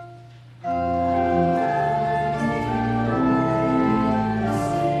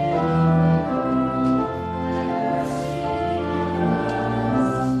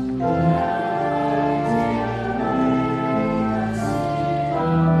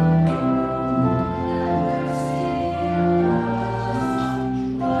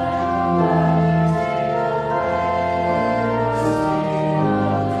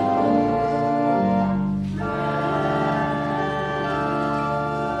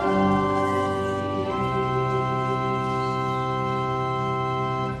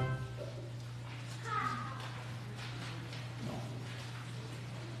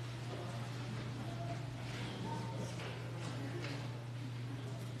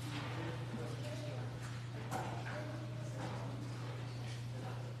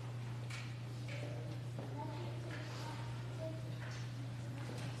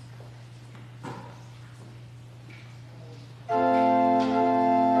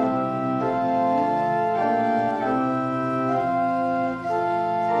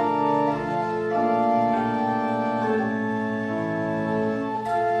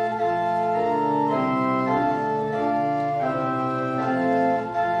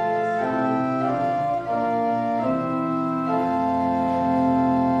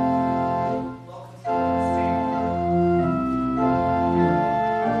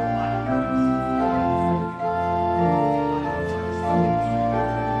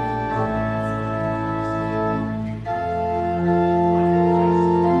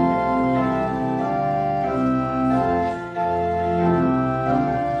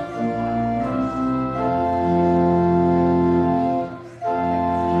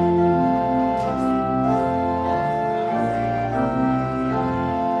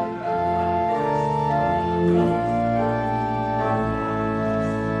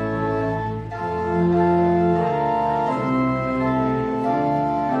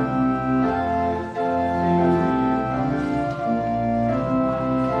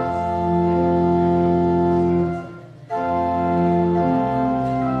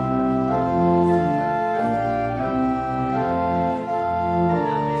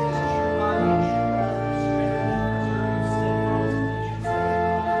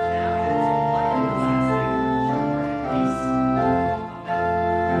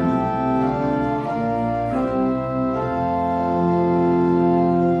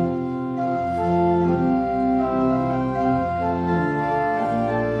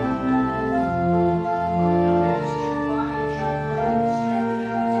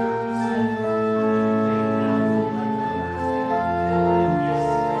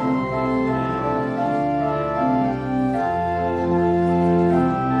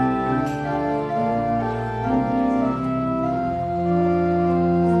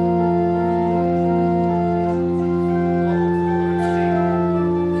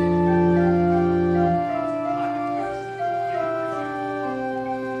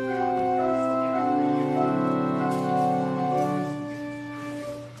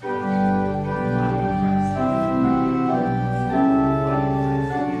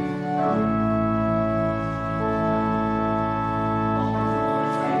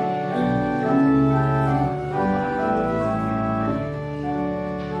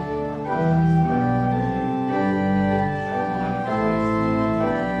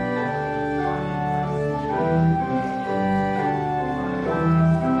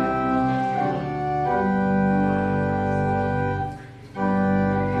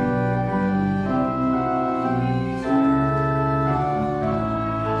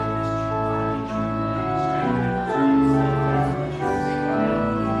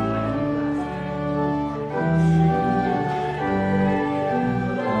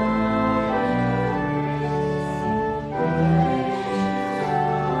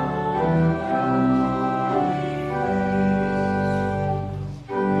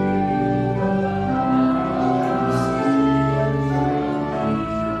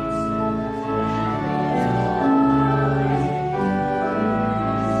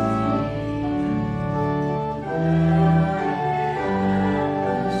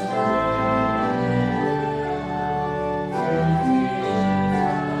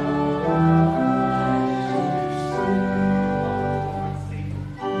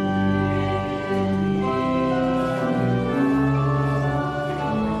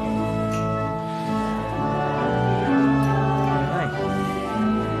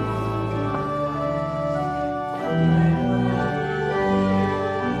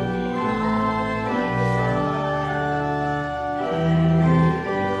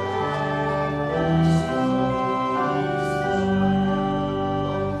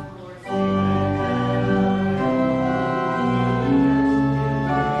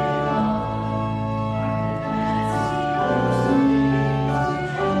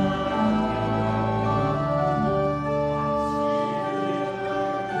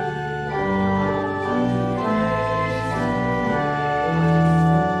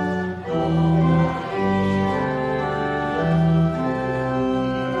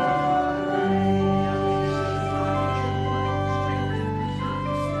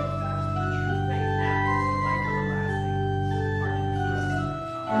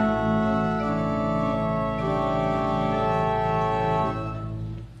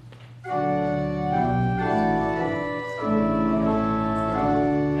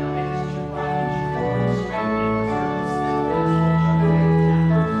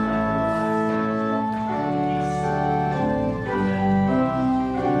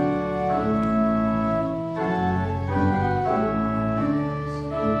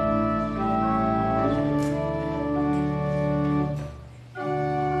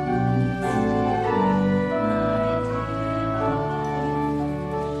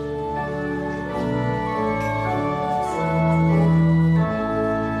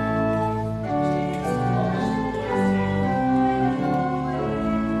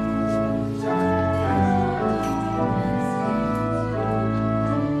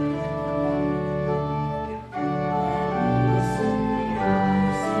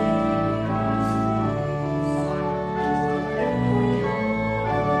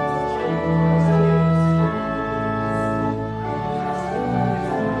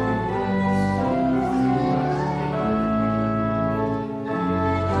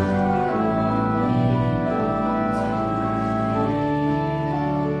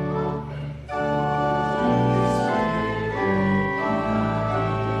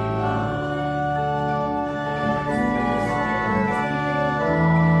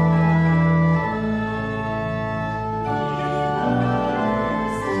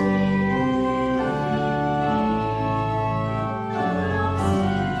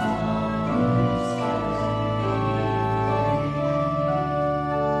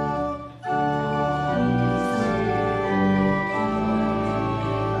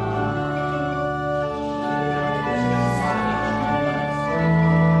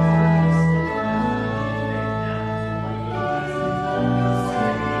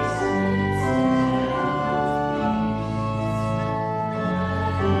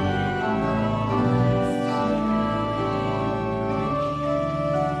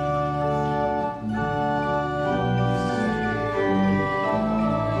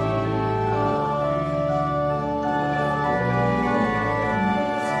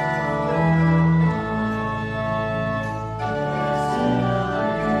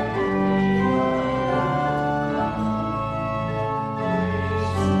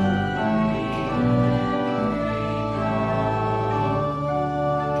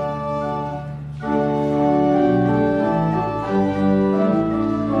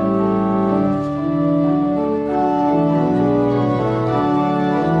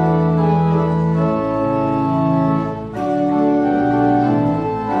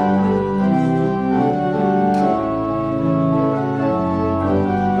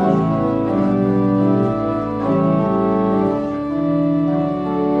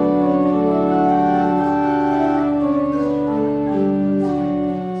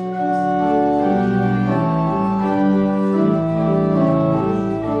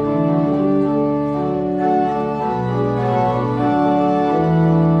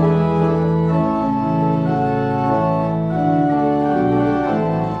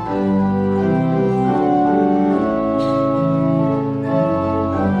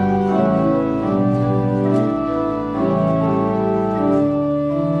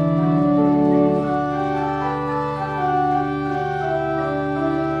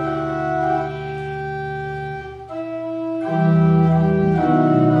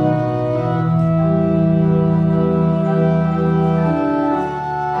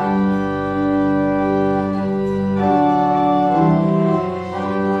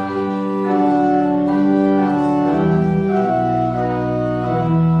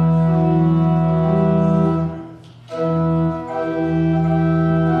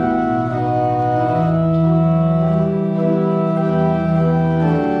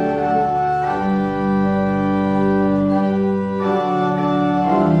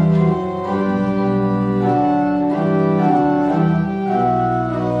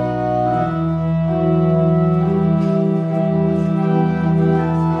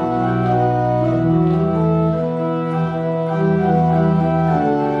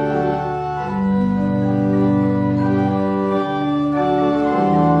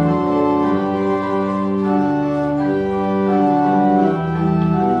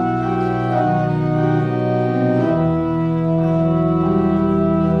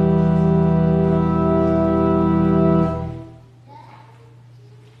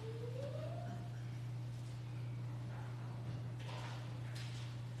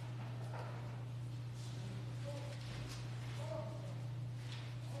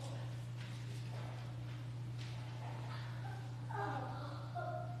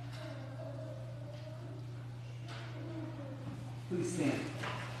 Please stand.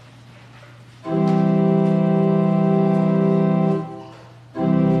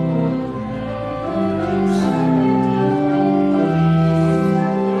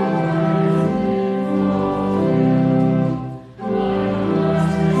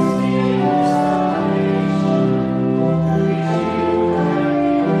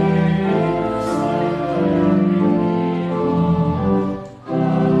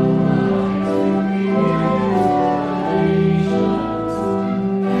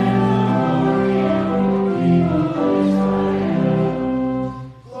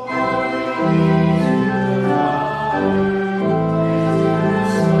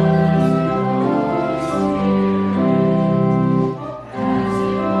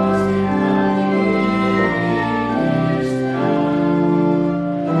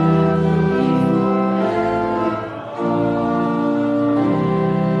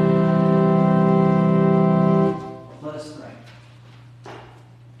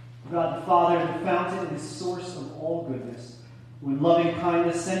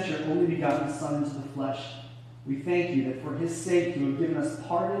 We thank you that for his sake you have given us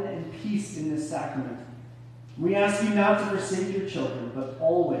pardon and peace in this sacrament. We ask you not to forsake your children, but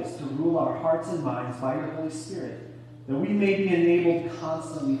always to rule our hearts and minds by your Holy Spirit, that we may be enabled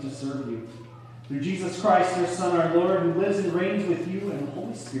constantly to serve you. Through Jesus Christ, your Son, our Lord, who lives and reigns with you in the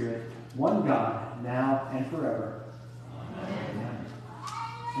Holy Spirit, one God, now and forever. Amen.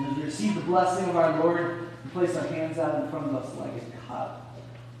 And as we receive the blessing of our Lord, we place our hands out in front of us like a cup.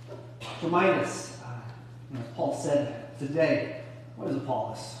 Remind us, Paul said today, what is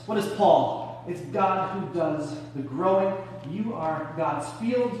Apollos? What is Paul? It's God who does the growing. You are God's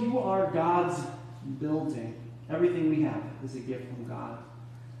field. You are God's building. Everything we have is a gift from God.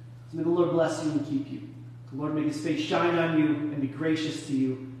 So may the Lord bless you and keep you. The Lord make his face shine on you and be gracious to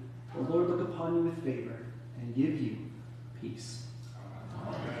you. The Lord look upon you with favor and give you peace.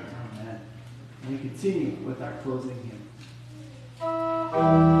 Amen. Amen. And we continue with our closing hymn.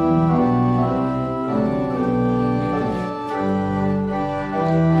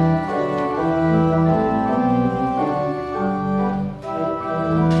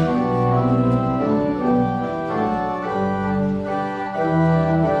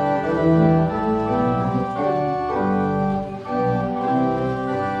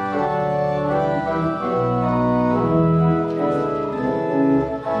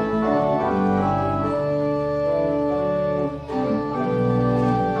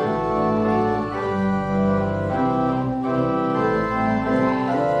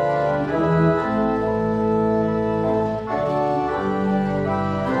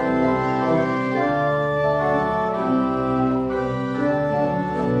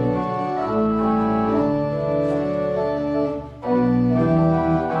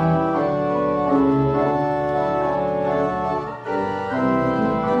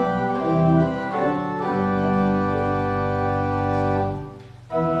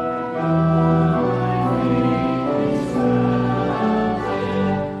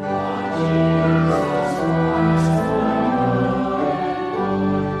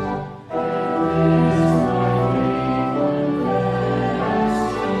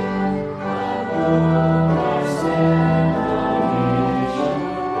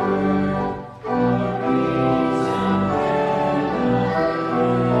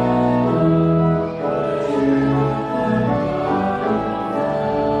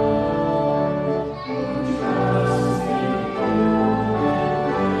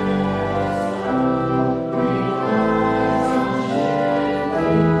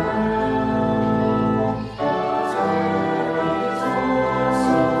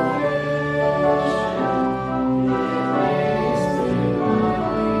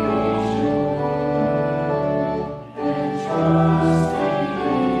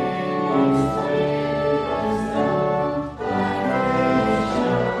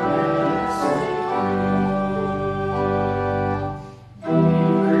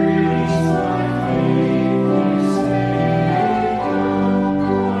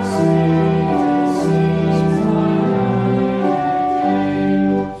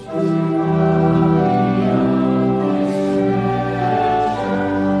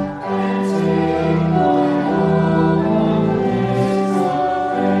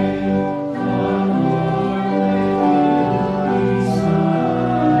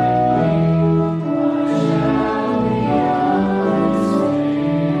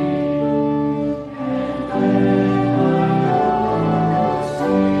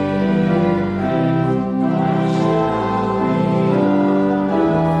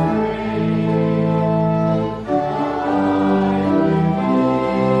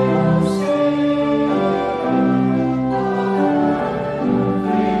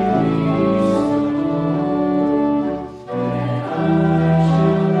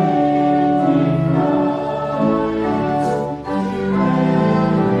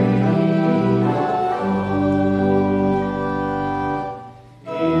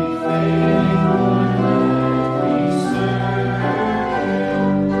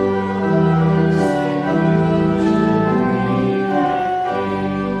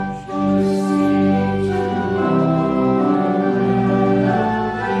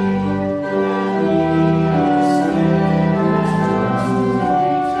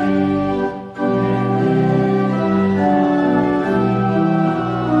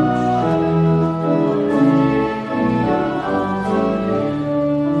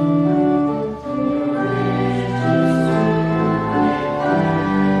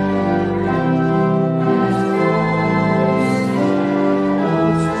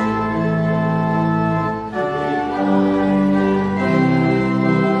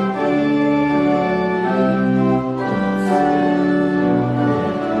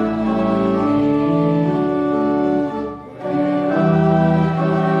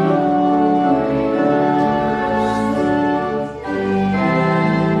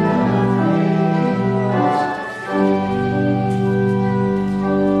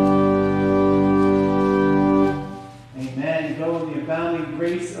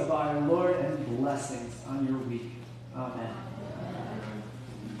 blessings on your week. Amen.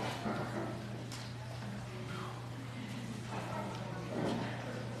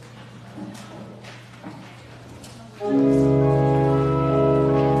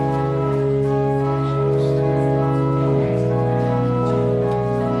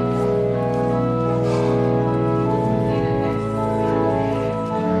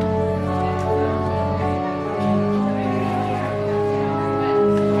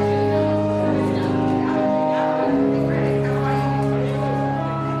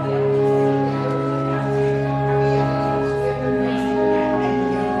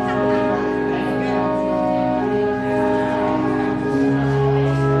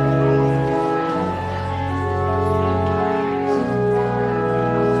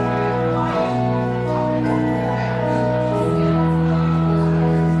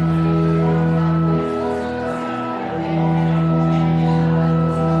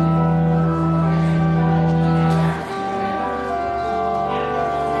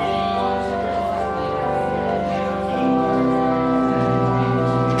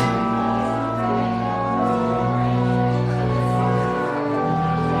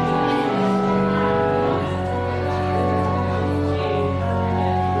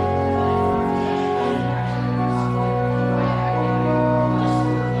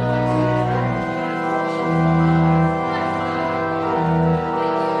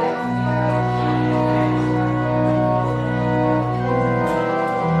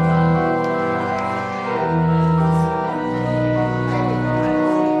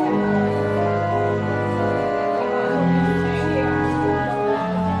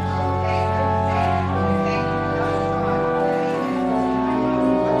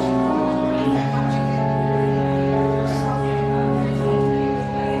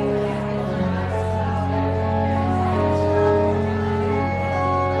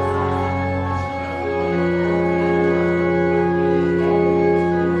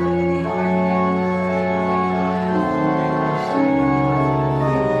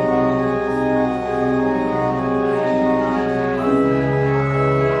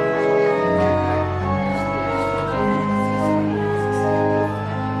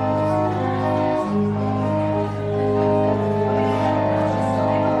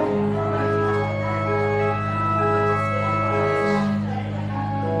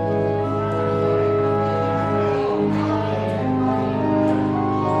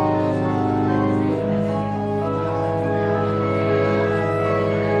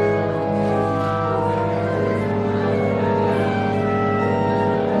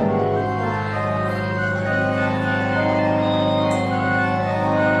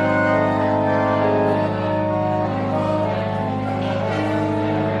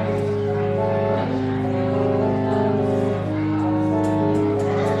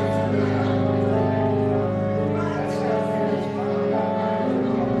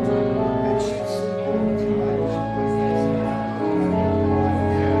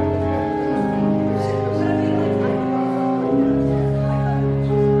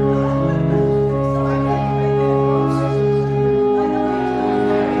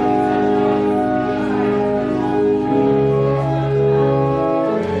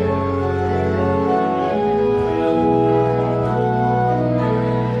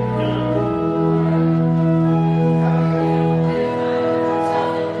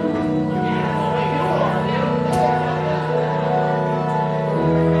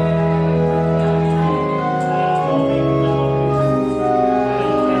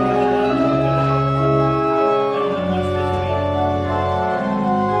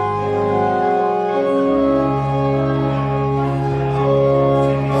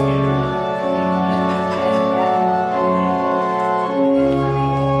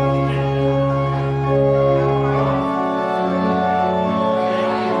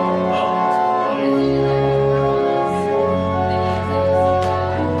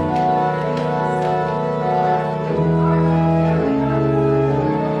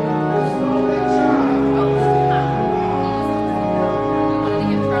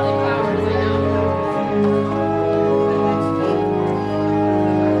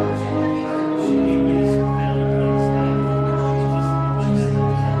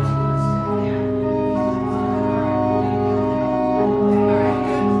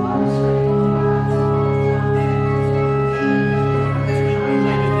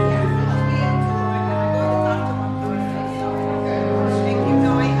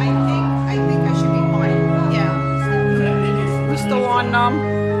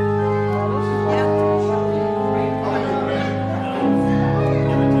 on